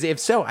 Right. Because if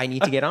so, I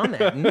need to get on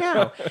that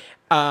now.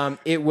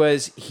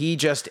 He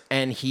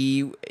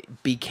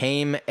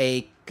became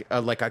a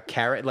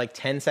carrot like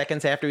 10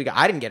 seconds after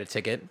I didn't get a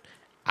ticket.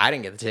 I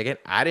didn't get the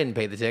ticket. I didn't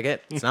pay the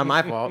ticket. It's not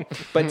my fault.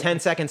 But 10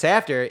 seconds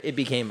after, it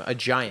became a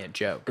giant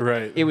joke.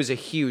 Right. It was a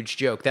huge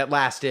joke that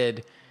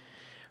lasted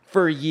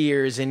for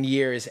years and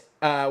years.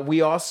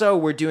 We also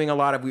were doing a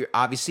lot of,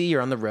 obviously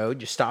you're on the road.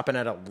 You're stopping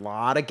at a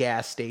lot of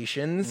gas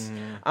stations.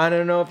 I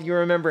don't know if you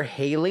remember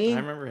Haley. I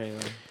remember Haley.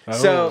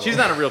 So She's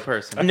not a real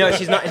person. no,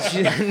 she's not. No.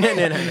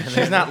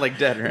 She's not like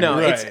dead or No,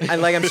 anything. it's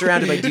I'm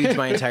surrounded by dudes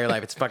my entire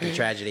life. It's fucking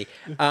tragedy.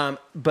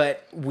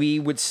 But we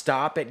would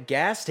stop at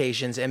gas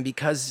stations, and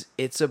because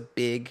it's a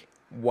big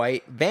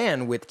white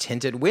van with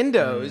tinted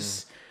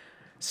windows,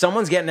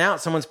 someone's getting out,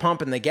 someone's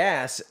pumping the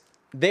gas.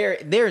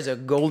 There's a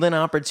golden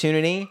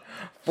opportunity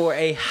for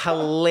a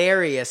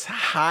hilarious,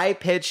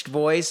 high-pitched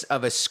voice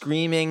of a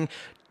screaming,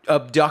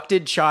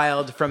 abducted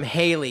child from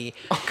Haley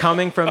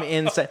coming from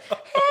inside.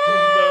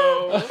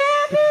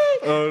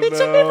 They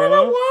took me from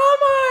a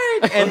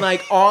Walmart, and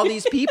like all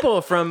these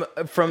people from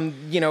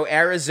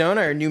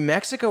Arizona or New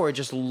Mexico are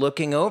just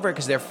looking over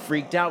because they're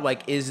freaked out.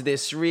 Like, is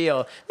this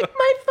real? Like,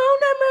 my phone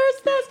number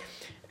is this,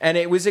 and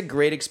it was a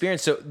great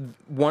experience. So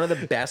one of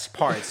the best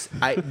parts,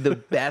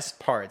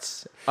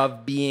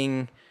 of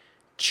being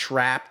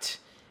trapped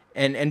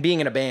and being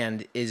in a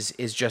band is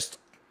just,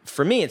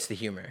 for me, it's the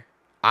humor.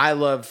 I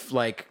love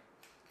like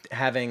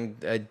having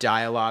a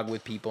dialogue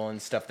with people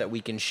and stuff that we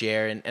can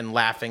share, and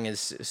laughing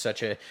is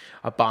such a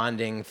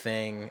bonding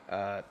thing.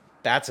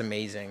 That's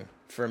amazing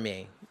for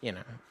me.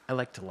 I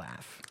like to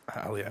laugh.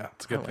 Hell yeah,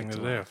 it's a good thing to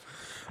do.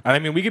 I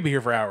mean, we could be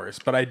here for hours,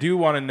 but I do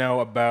want to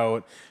know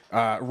about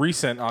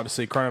recent,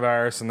 obviously,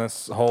 coronavirus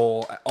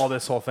and all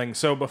this whole thing.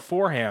 So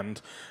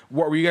beforehand,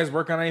 were you guys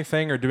working on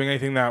anything or doing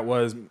anything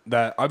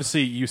that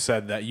obviously you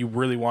said that you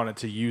really wanted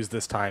to use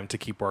this time to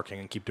keep working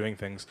and keep doing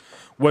things.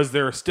 Was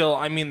there still,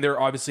 I mean, there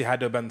obviously had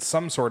to have been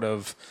some sort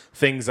of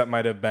things that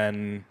might have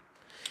been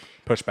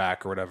pushed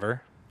back or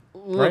whatever.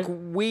 Look,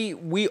 Right?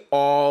 we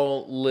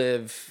all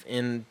live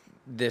in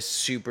this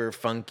super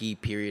funky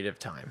period of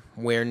time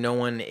where no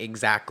one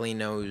exactly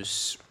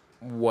knows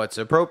what's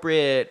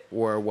appropriate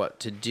or what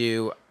to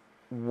do.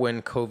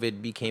 When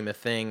COVID became a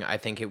thing, I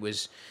think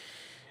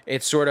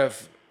it's sort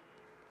of,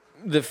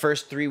 the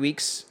first 3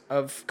 weeks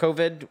of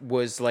COVID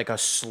was like a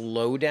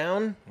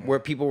slowdown where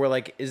people were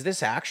like, is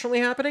this actually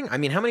happening? I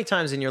mean, how many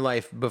times in your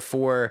life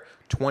before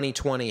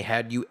 2020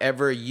 had you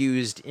ever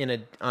used in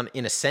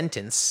a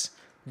sentence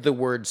the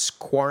words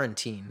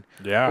quarantine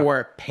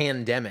or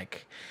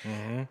pandemic?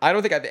 I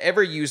don't think I've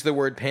ever used the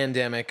word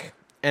pandemic,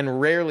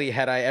 and rarely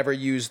had I ever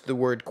used the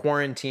word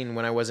quarantine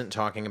when I wasn't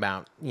talking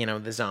about,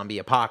 the zombie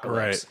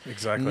apocalypse. Right,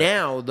 exactly.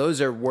 Now, those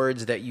are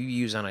words that you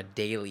use on a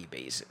daily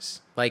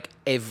basis, like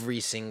every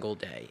single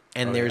day.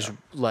 And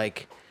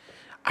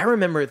I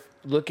remember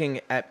looking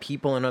at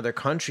people in other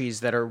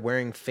countries that are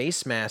wearing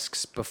face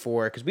masks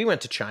before, because we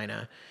went to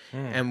China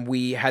and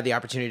we had the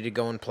opportunity to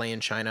go and play in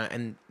China,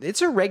 and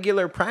it's a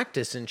regular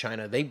practice in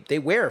China. They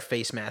wear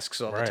face masks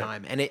all the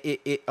time, and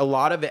it a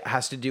lot of it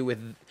has to do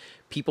with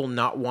people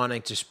not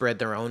wanting to spread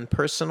their own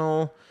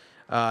personal.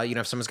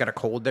 If someone's got a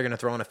cold, they're going to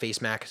throw on a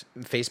face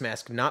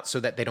mask, not so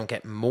that they don't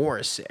get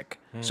more sick,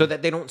 so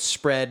that they don't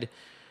spread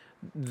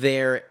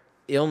their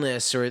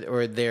illness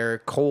or their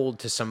cold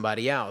to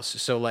somebody else.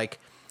 So like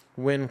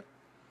when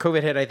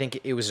COVID hit, I think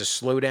it was a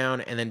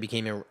slowdown and then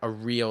became a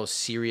real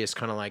serious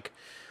kind of like,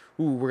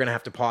 ooh, we're gonna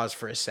have to pause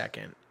for a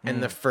second.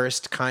 And the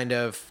first kind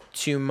of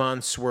 2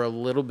 months were a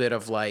little bit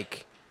of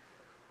like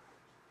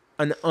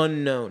an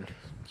unknown.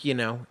 You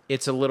know,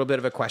 it's a little bit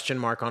of a question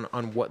mark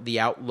on what the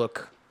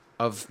outlook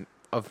of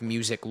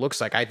music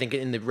looks like. I think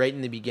right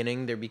in the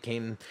beginning there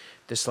became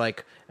this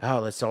like, oh,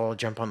 let's all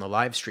jump on the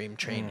live stream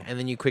train, and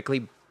then you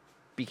quickly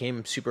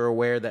became super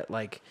aware that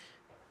like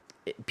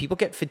people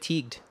get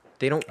fatigued.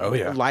 They don't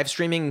live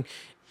streaming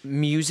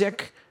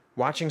music,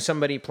 watching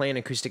somebody play an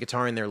acoustic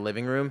guitar in their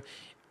living room,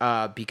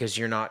 because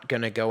you're not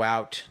gonna go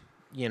out,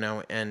 you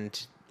know,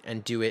 and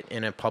do it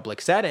in a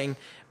public setting.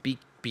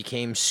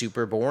 Became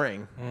super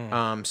boring.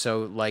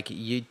 So like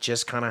you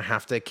just kind of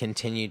have to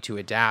continue to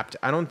adapt.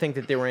 I don't think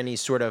that there were any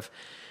sort of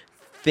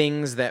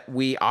things that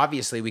we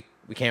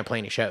can't play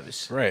any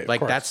shows. Right.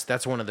 Like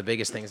that's one of the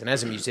biggest things. And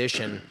as a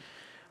musician,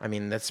 I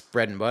mean, that's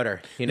bread and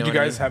butter. You know, Did you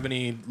guys have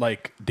any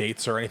like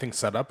dates or anything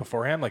set up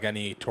beforehand? Like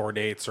any tour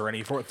dates or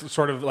any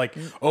sort of like,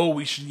 oh,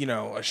 we should, you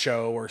know, a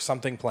show or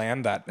something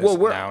planned that is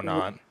now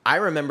not? I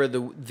remember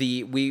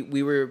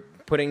we were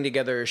putting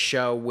together a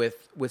show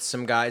with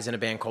some guys in a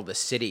band called The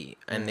City,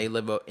 and they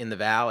live in the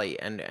Valley,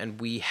 and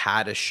we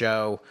had a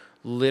show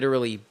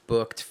literally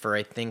booked for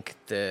I think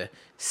the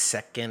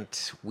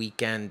second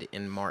weekend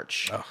in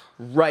March,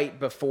 right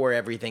before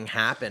everything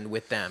happened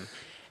with them.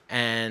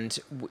 And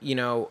you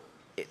know,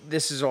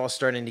 this is all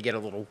starting to get a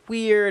little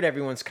weird.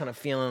 Everyone's kind of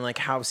feeling like,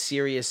 how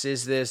serious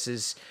is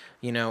this?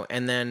 You know,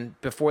 and then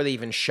before they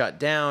even shut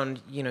down,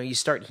 you know, you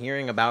start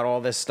hearing about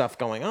all this stuff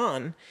going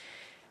on.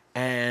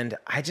 And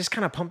I just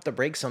kind of pumped the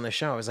brakes on the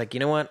show. I was like, you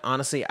know what?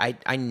 Honestly,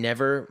 I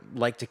never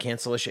like to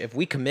cancel a show. If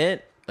we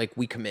commit, like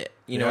we commit.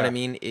 You know what I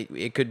mean?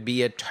 It could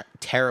be a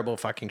terrible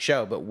fucking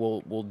show, but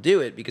we'll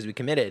do it because we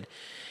committed.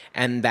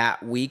 And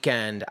that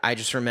weekend, I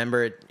just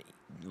remember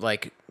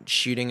like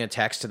shooting a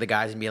text to the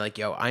guys and be like,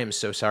 yo, I am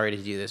so sorry to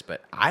do this,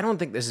 but I don't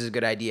think this is a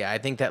good idea. I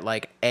think that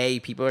like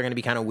people are going to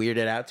be kind of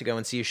weirded out to go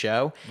and see a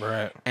show.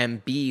 Right.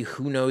 And B,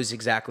 who knows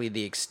exactly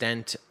the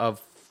extent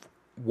of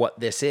what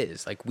this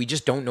is. Like we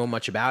just don't know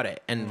much about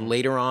it. And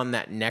later on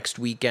that next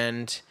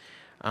weekend,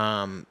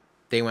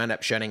 they wound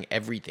up shutting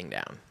everything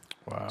down.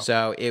 Wow.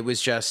 So it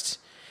was just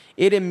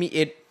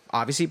it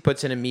obviously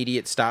puts an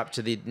immediate stop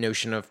to the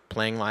notion of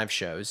playing live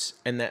shows,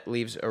 and that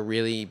leaves a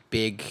really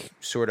big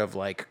sort of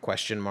like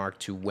question mark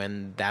to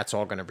when that's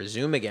all going to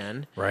resume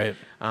again. Right.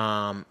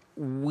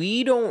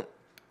 We don't.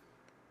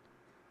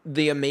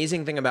 The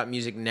amazing thing about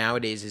music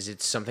nowadays is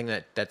it's something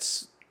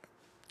that's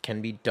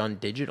can be done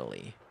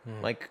digitally.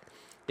 Like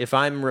if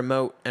I'm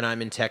remote and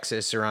I'm in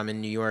Texas or I'm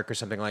in New York or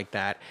something like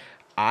that,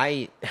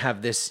 I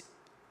have this.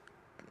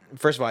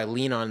 First of all, I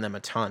lean on them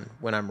a ton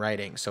when I'm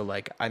writing. So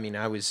like, I mean,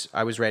 I was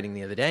writing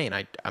the other day,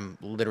 and I'm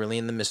literally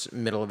in the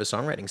middle of a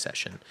songwriting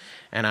session,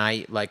 and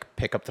I like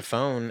pick up the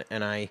phone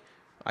and I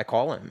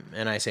call him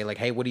and I say like,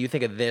 hey, what do you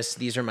think of this?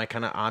 These are my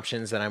kind of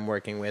options that I'm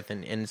working with,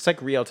 and it's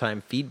like real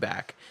time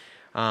feedback.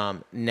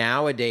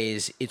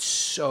 Nowadays, it's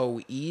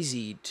so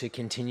easy to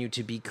continue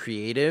to be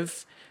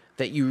creative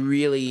that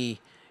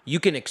you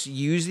can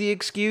use the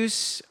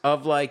excuse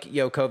of like,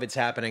 yo, COVID's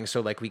happening,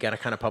 so like we got to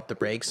kind of pump the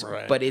brakes.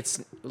 Right. But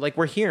it's like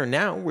we're here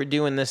now, we're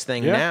doing this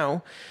thing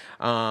now.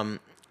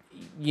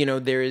 You know,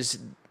 there's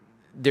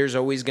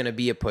always going to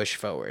be a push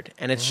forward,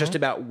 and it's just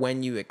about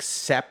when you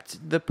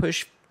accept the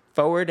push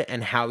forward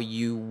and how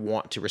you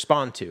want to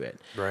respond to it.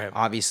 Right.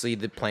 Obviously,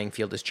 the playing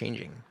field is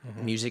changing.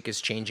 Music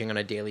is changing on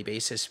a daily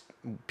basis.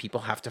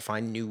 People have to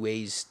find new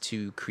ways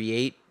to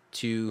create,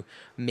 to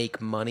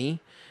make money.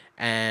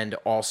 And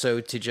also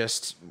to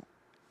just,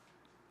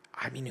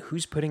 I mean,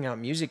 who's putting out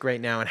music right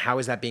now and how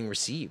is that being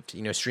received?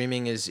 You know,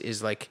 streaming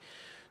is like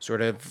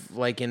sort of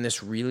like in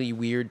this really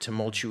weird,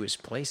 tumultuous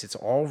place. It's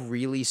all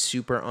really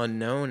super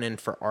unknown. And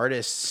for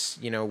artists,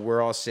 you know,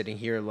 we're all sitting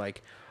here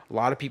like a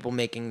lot of people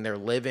making their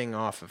living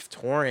off of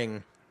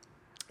touring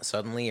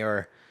suddenly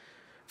are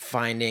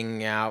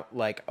finding out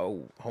like,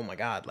 oh my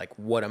God, like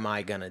what am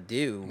I going to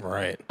do?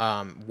 Right.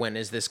 When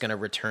is this going to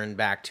return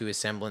back to a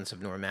semblance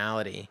of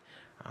normality?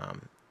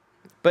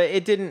 But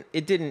it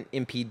didn't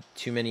impede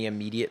too many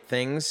immediate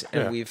things,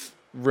 and we've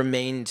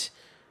remained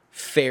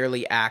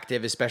fairly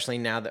active, especially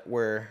now that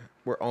we're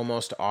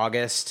almost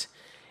August.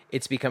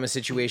 It's become a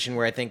situation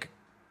where I think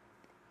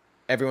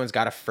everyone's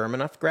got a firm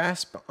enough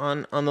grasp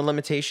on the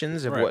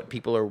limitations of what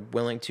people are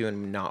willing to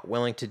and not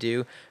willing to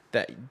do,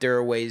 that there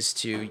are ways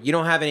to, you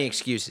don't have any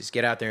excuses.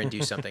 Get out there and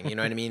do something. You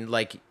know what I mean?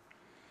 Like,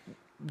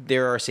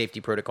 there are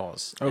safety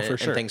protocols and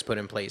things put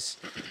in place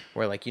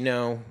where like, you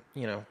know,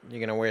 you're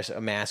going to wear a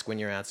mask when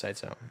you're outside.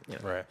 So,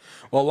 Right.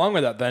 Well, along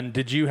with that, then,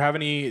 did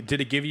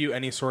it give you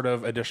any sort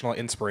of additional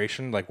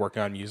inspiration, like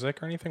working on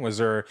music or anything? Was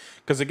there,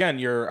 because again,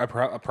 you're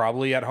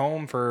probably at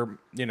home for,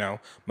 you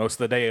know, most of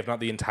the day, if not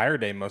the entire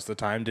day, most of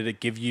the time. Did it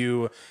give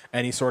you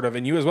any sort of,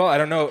 and you as well, I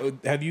don't know,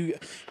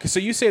 so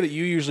you say that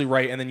you usually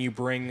write and then you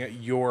bring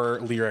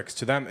your lyrics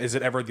to them. Is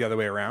it ever the other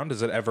way around?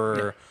 Is it ever...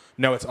 Yeah.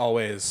 No, it's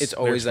always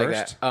like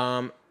first.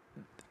 That.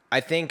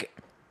 I think,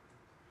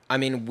 I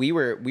mean, we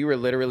were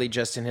literally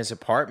just in his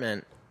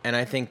apartment, And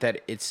I think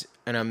that it's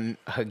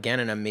again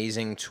an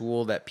amazing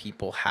tool that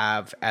people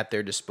have at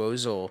their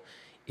disposal.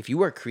 If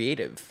you are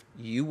creative,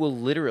 you will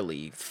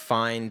literally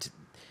find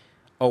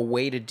a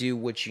way to do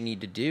what you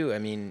need to do. I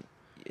mean,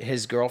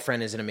 his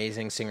girlfriend is an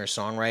amazing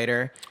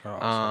singer-songwriter.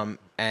 Awesome.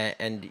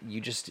 And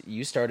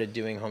you started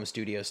doing home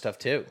studio stuff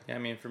too. Yeah, I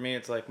mean, for me,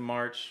 it's like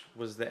March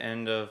was the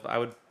end of. I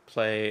would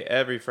play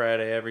every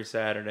Friday, every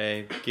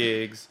Saturday,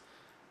 gigs.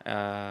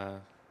 That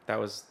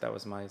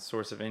was my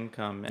source of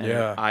income, and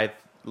Yeah. I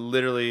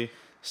literally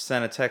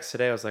sent a text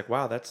today. I was like,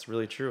 "Wow, that's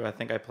really true." I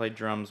think I played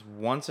drums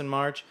once in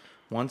March,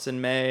 once in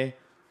May,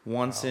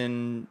 once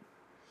in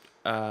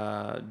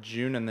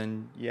June, and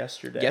then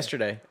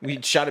yesterday.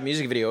 We shot a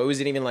music video. It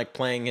wasn't even like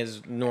playing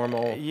his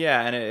normal.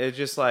 Yeah, and it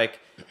just like,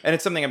 and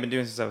it's something I've been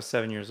doing since I was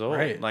 7 years old.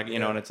 Right, Like, you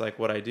know, and it's like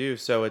what I do.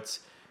 So it's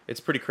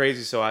pretty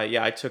crazy. So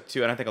I took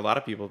to, and I think a lot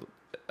of people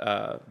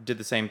did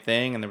the same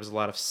thing. And there was a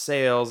lot of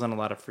sales and a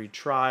lot of free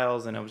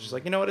trials. And I was just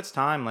like, you know what, it's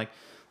time. Like,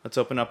 let's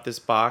open up this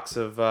box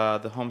of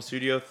the home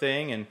studio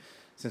thing. And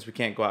since we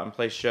can't go out and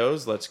play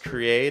shows, let's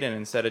create. And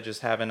instead of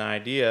just having an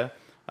idea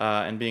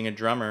and being a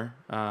drummer,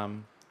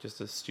 just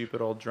a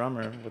stupid old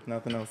drummer with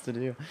nothing else to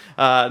do.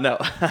 No,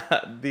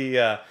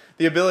 the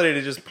ability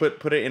to just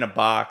put it in a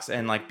box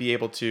and like be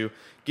able to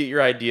get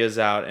your ideas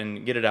out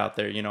and get it out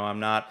there. You know, I'm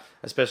not,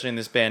 especially in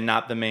this band,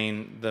 not the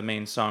main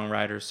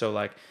songwriter. So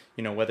like,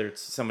 you know, whether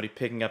it's somebody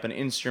picking up an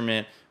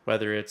instrument,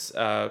 whether it's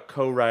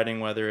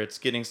co-writing, whether it's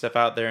getting stuff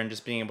out there and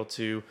just being able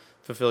to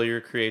fulfill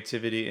your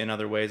creativity in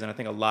other ways. And I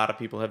think a lot of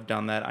people have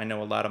done that. I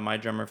know a lot of my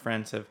drummer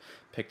friends have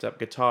picked up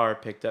guitar,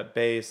 picked up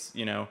bass,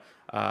 you know,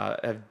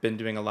 have been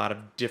doing a lot of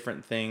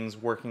different things,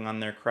 working on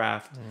their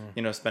craft,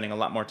 you know, spending a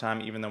lot more time,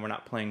 even though we're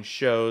not playing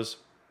shows.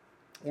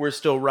 We're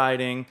still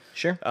writing.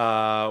 Sure.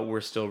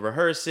 We're still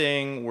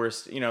rehearsing.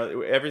 You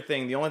know,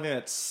 everything. The only thing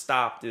that's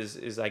stopped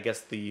is I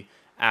guess the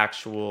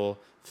actual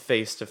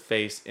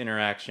face-to-face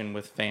interaction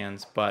with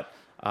fans. But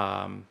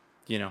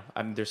you know,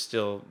 there's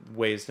still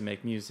ways to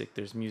make music.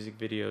 There's music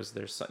videos.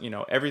 There's, you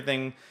know,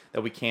 everything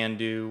that we can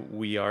do,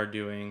 we are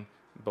doing,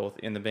 both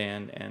in the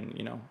band and,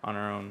 you know, on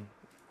our own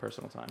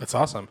personal time. That's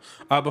awesome.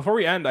 Before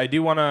we end, I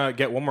do want to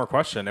get one more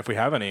question, if we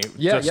have any.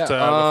 Yeah,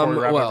 Before we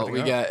wrap well,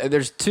 everything up.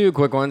 there's two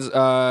quick ones.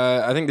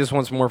 I think this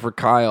one's more for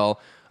Kyle.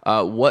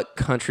 What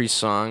country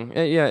song?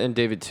 Yeah, and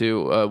David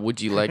too.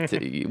 Would you like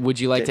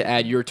to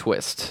add your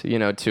twist, you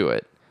know, to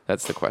it?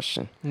 That's the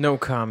question. No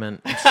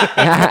comment.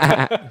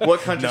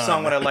 What country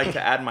song would I like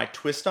to add my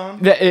twist on?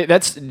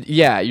 That's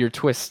your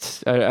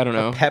twist. I don't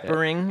know.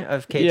 Peppering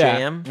of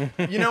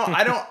KJM. You know,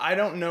 I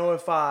don't know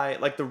if I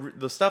like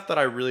the stuff that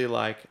I really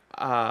like.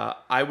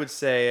 I would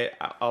say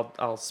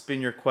I'll spin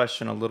your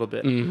question a little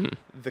bit.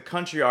 Mm-hmm. The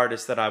country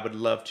artists that I would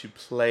love to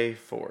play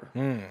for.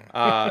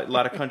 A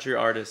lot of country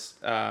artists.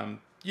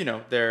 You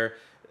know,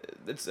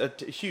 it's a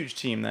huge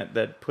team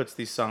that puts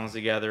these songs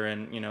together,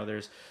 and you know,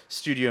 there's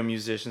studio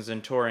musicians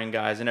and touring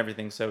guys and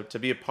everything. So to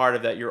be a part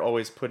of that, you're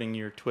always putting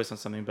your twist on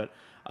something. But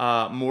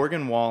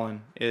Morgan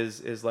Wallen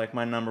is like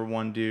my number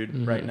one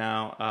dude right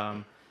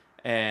now,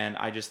 and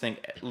I just think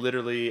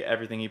literally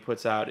everything he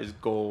puts out is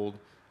gold.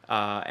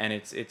 And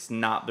it's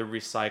not the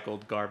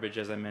recycled garbage,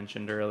 as I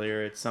mentioned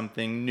earlier. It's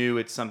something new.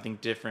 It's something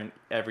different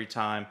every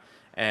time.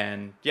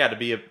 And yeah, to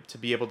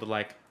be able to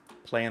like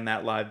play in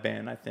that live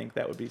band, I think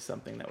that would be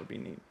something that would be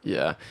neat.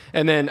 Yeah,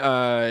 and then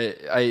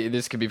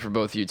this could be for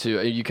both you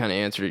too. You kind of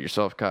answered it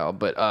yourself, Kyle.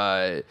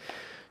 But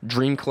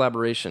dream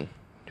collaboration.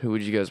 Who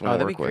would you guys want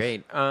to work with?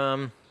 That'd be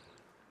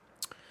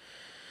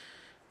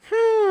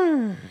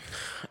great.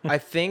 I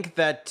think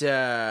that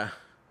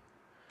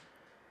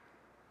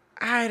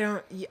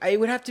it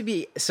would have to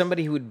be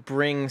somebody who would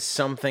bring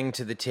something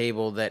to the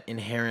table that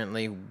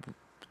inherently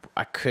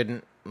I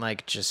couldn't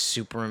like just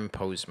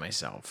superimpose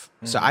myself.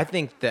 So I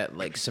think that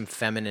like some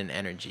feminine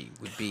energy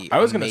would be I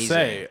was going to amazing.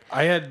 say,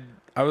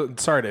 I was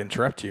sorry to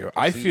interrupt you.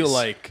 I feel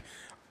like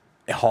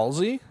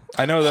Halsey.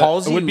 I know that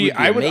Halsey would be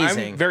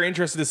amazing. I'm very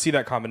interested to see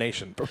that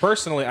combination. But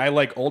personally, I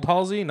like old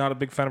Halsey, not a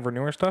big fan of her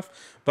newer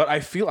stuff, but I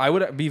feel I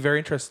would be very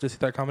interested to see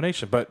that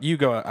combination. But you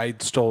go, I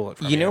stole it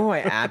from you. You know who I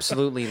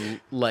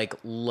absolutely like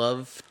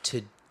love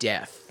to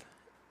death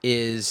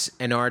is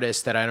an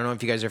artist that I don't know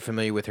if you guys are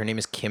familiar with. Her name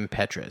is Kim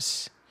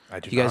Petras. I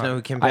do You guys not. know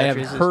who Kim I Petras have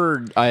is?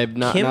 heard. I have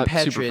not. Kim not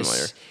super familiar.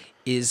 Petras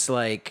is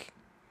like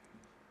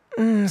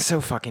so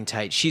fucking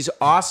tight. She's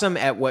awesome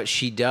at what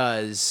she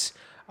does,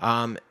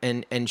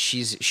 and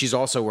she's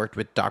also worked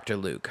with Dr.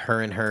 Luke.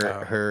 Her and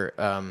her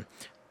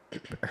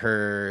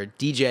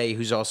DJ,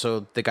 who's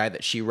also the guy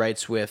that she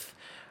writes with.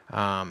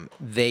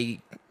 They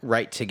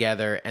write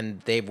together,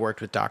 and they've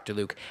worked with Dr.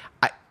 Luke.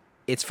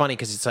 It's funny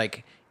because it's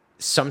like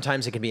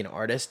sometimes it can be an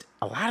artist.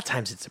 A lot of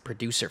times it's a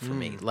producer for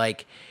me.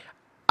 Like,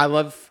 I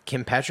love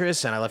Kim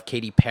Petras and I love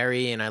Katy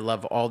Perry and I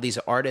love all these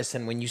artists.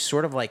 And when you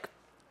sort of like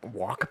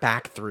walk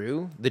back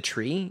through the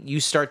tree, you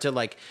start to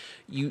like,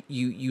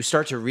 you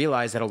start to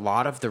realize that a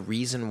lot of the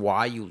reason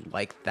why you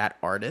like that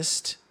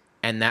artist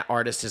and that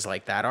artist is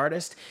like that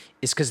artist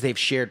is because they've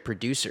shared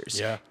producers.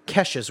 Yeah.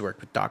 Kesha's worked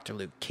with Dr.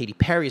 Luke. Katy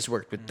Perry's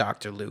worked with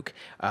Dr. Luke.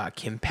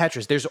 Kim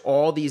Petras. There's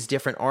all these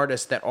different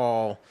artists that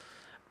all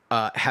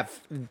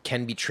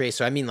can be traced.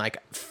 So I mean, like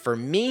for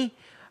me,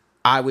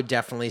 I would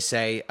definitely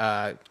say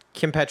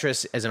Kim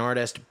Petras as an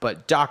artist,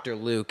 but Dr.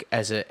 Luke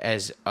as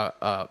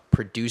a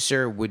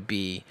producer would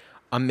be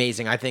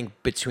amazing. I think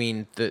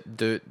between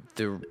the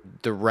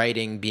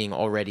writing being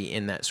already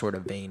in that sort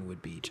of vein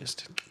would be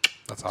just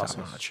That's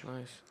awesome. top-notch.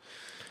 Nice.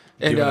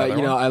 And you another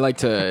you know, one? I like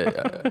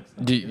to.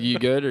 Do you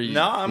good or you?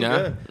 No, I'm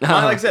good. Like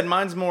I said,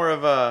 mine's more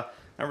of a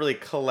not really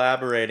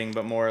collaborating,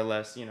 but more or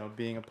less,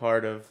 being a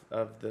part of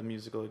the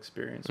musical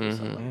experience with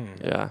someone.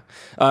 Yeah.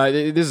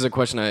 This is a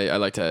question I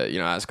like to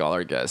ask all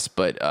our guests.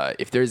 But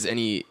if there's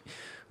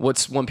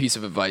what's one piece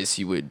of advice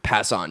you would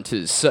pass on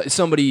to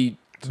somebody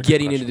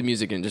getting into the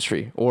music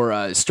industry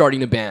or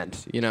starting a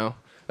band?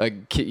 A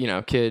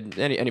kid,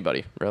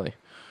 anybody really.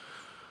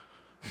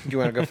 Do you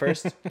want to go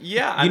first?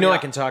 Yeah, I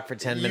can talk for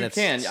 10 minutes.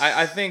 You can.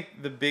 I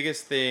think the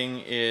biggest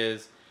thing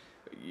is,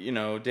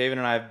 David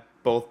and I have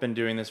both been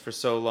doing this for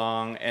so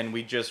long, and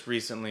we just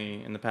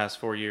recently, in the past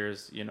 4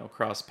 years,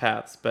 crossed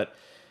paths. But,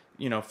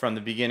 from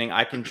the beginning,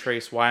 I can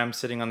trace why I'm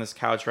sitting on this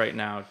couch right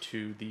now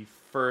to the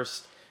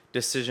first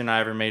decision I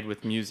ever made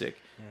with music.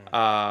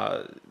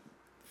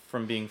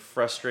 From being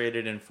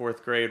frustrated in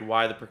 4th grade,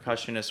 why the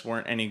percussionists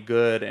weren't any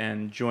good,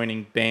 and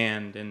joining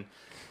band and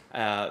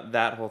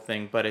that whole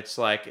thing. But it's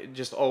like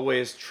just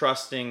always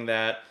trusting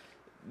that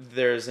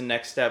there's a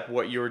next step.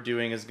 What you're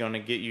doing is going to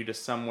get you to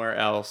somewhere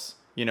else,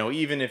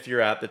 even if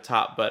you're at the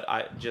top. But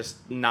I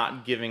just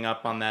not giving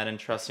up on that and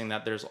trusting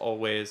that there's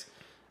always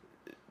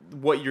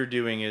what you're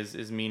doing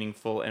is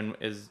meaningful and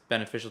is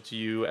beneficial to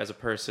you as a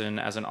person,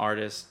 as an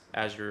artist,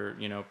 as you're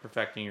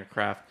perfecting your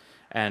craft.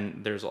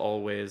 And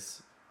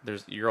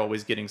you're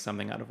always getting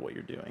something out of what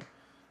you're doing.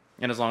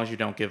 And as long as you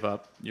don't give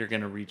up, you're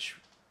going to reach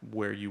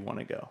where you want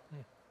to go.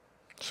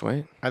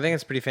 Sweet. I think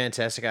it's pretty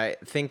fantastic. I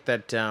think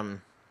that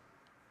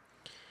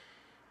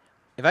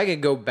if I could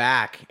go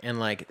back and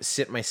like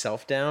sit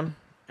myself down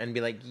and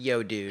be like,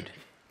 "Yo, dude,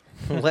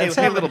 let's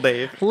Hey, have little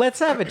Dave. Let's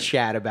have a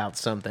chat about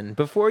something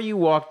before you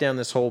walk down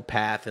this whole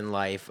path in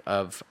life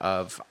of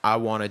I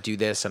want to do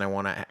this and I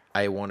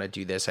want to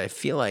do this." I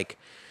feel like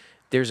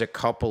there's a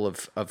couple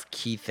of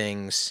key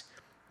things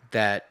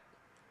that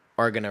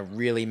are gonna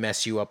really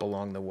mess you up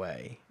along the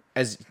way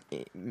as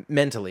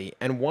mentally,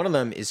 and one of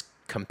them is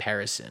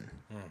comparison.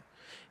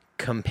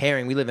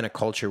 Comparing. We live in a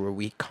culture where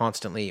we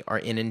constantly are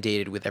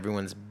inundated with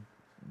everyone's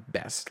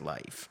best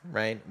life,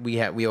 right?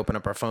 We open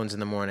up our phones in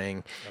the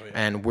morning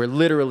and we're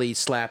literally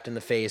slapped in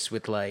the face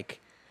with like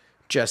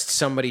just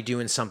somebody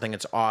doing something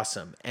that's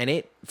awesome. And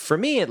it, for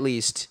me at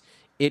least,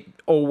 it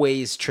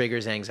always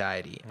triggers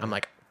anxiety. I'm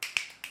like,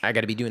 I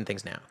got to be doing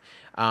things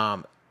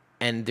now.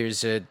 And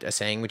there's a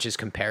saying, which is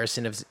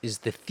comparison is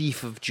the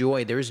thief of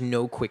joy. There is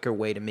no quicker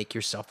way to make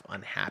yourself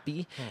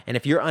unhappy. And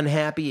if you're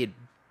unhappy,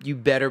 you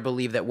better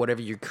believe that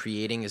whatever you're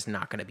creating is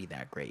not going to be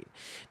that great.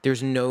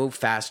 There's no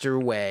faster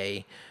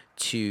way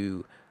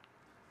to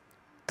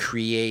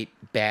create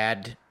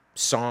bad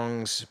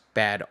songs,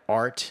 bad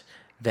art,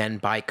 than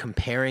by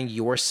comparing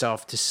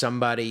yourself to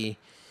somebody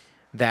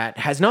that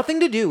has nothing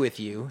to do with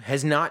you,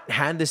 has not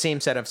had the same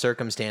set of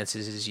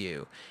circumstances as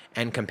you,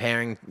 and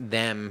comparing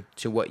them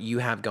to what you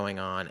have going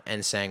on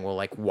and saying, well,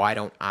 like, why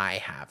don't I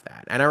have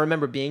that? And I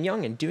remember being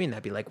young and doing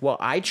that, be like, well,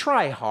 I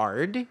try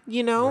hard,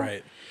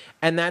 Right.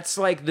 And that's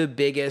like the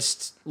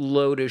biggest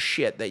load of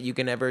shit that you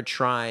can ever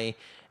try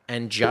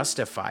and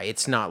justify.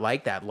 It's not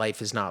like that.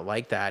 Life is not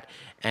like that.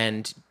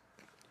 And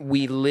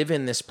we live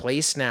in this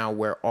place now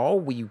where all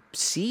we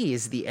see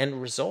is the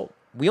end result.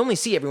 We only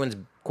see everyone's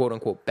quote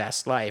unquote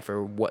best life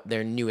or what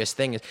their newest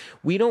thing is.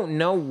 We don't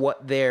know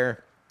what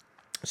their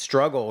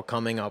struggle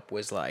coming up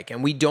was like.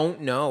 And we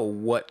don't know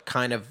what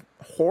kind of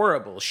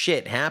horrible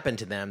shit happened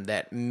to them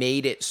that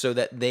made it so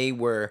that they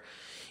were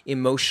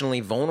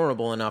emotionally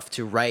vulnerable enough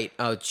to write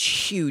a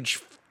huge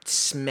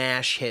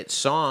smash hit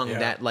song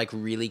that like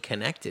really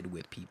connected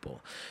with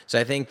people. So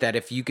I think that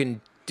if you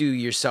can do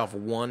yourself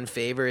one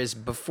favor is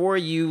before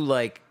you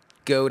like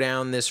go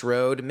down this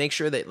road, make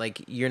sure that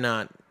like you're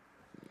not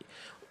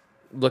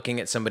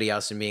looking at somebody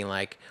else and being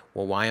like,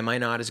 well, why am I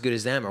not as good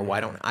as them? Or why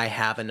don't I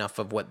have enough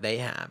of what they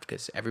have?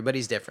 Because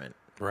everybody's different.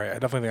 Right. I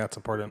definitely think that's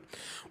important.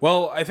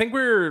 Well, I think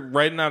we're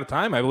right out of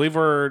time. I believe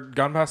we're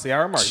gone past the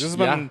hour mark. This has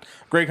been a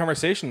great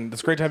conversation.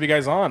 It's great to have you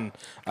guys on.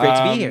 Great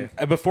to be here.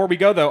 And before we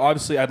go, though,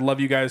 obviously, I'd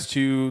love you guys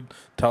to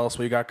tell us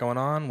what you got going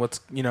on. What's,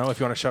 if you want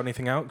to shout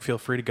anything out, feel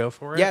free to go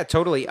for it. Yeah,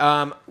 totally.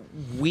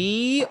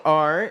 We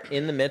are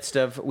in the midst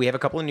of, we have a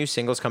couple of new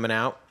singles coming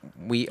out.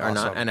 We are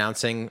not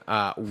announcing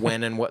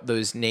when and what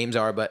those names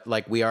are, but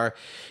like we are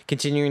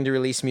continuing to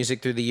release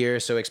music through the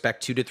year. So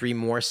expect 2 to 3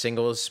 more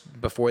singles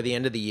before the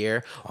end of the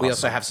year. We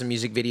also have some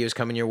music videos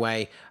coming your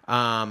way.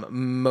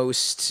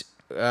 Most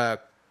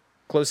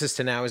closest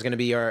to now is going to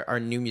be our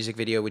new music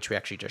video, which we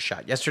actually just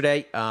shot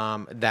yesterday.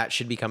 That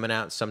should be coming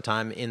out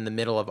sometime in the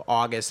middle of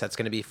August. That's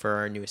going to be for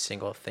our newest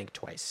single, Think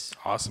Twice.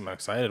 Awesome. I'm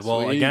excited.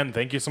 Well, Sweet. again,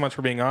 thank you so much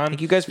for being on.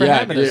 Thank you guys for Yeah,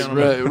 having dude, us.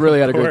 really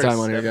had a great Of time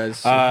course. on here,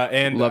 guys.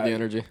 And Love the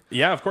energy.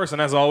 Yeah, of course.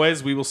 And as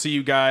always, we will see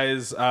you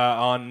guys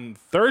on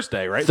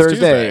Thursday, right?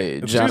 Thursday,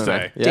 It's John Tuesday.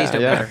 and I. It's Yeah, Days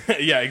don't yeah.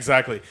 matter. yeah,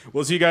 exactly.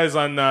 We'll see you guys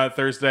on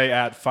Thursday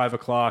at 5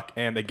 o'clock.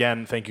 And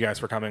again, thank you guys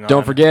for coming on.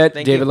 Don't forget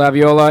Thank David you.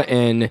 Laviola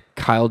and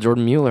Kyle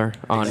Jordan Mueller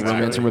on Exactly.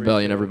 Romance and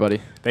Rebellion, everybody.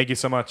 Thank you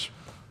so much.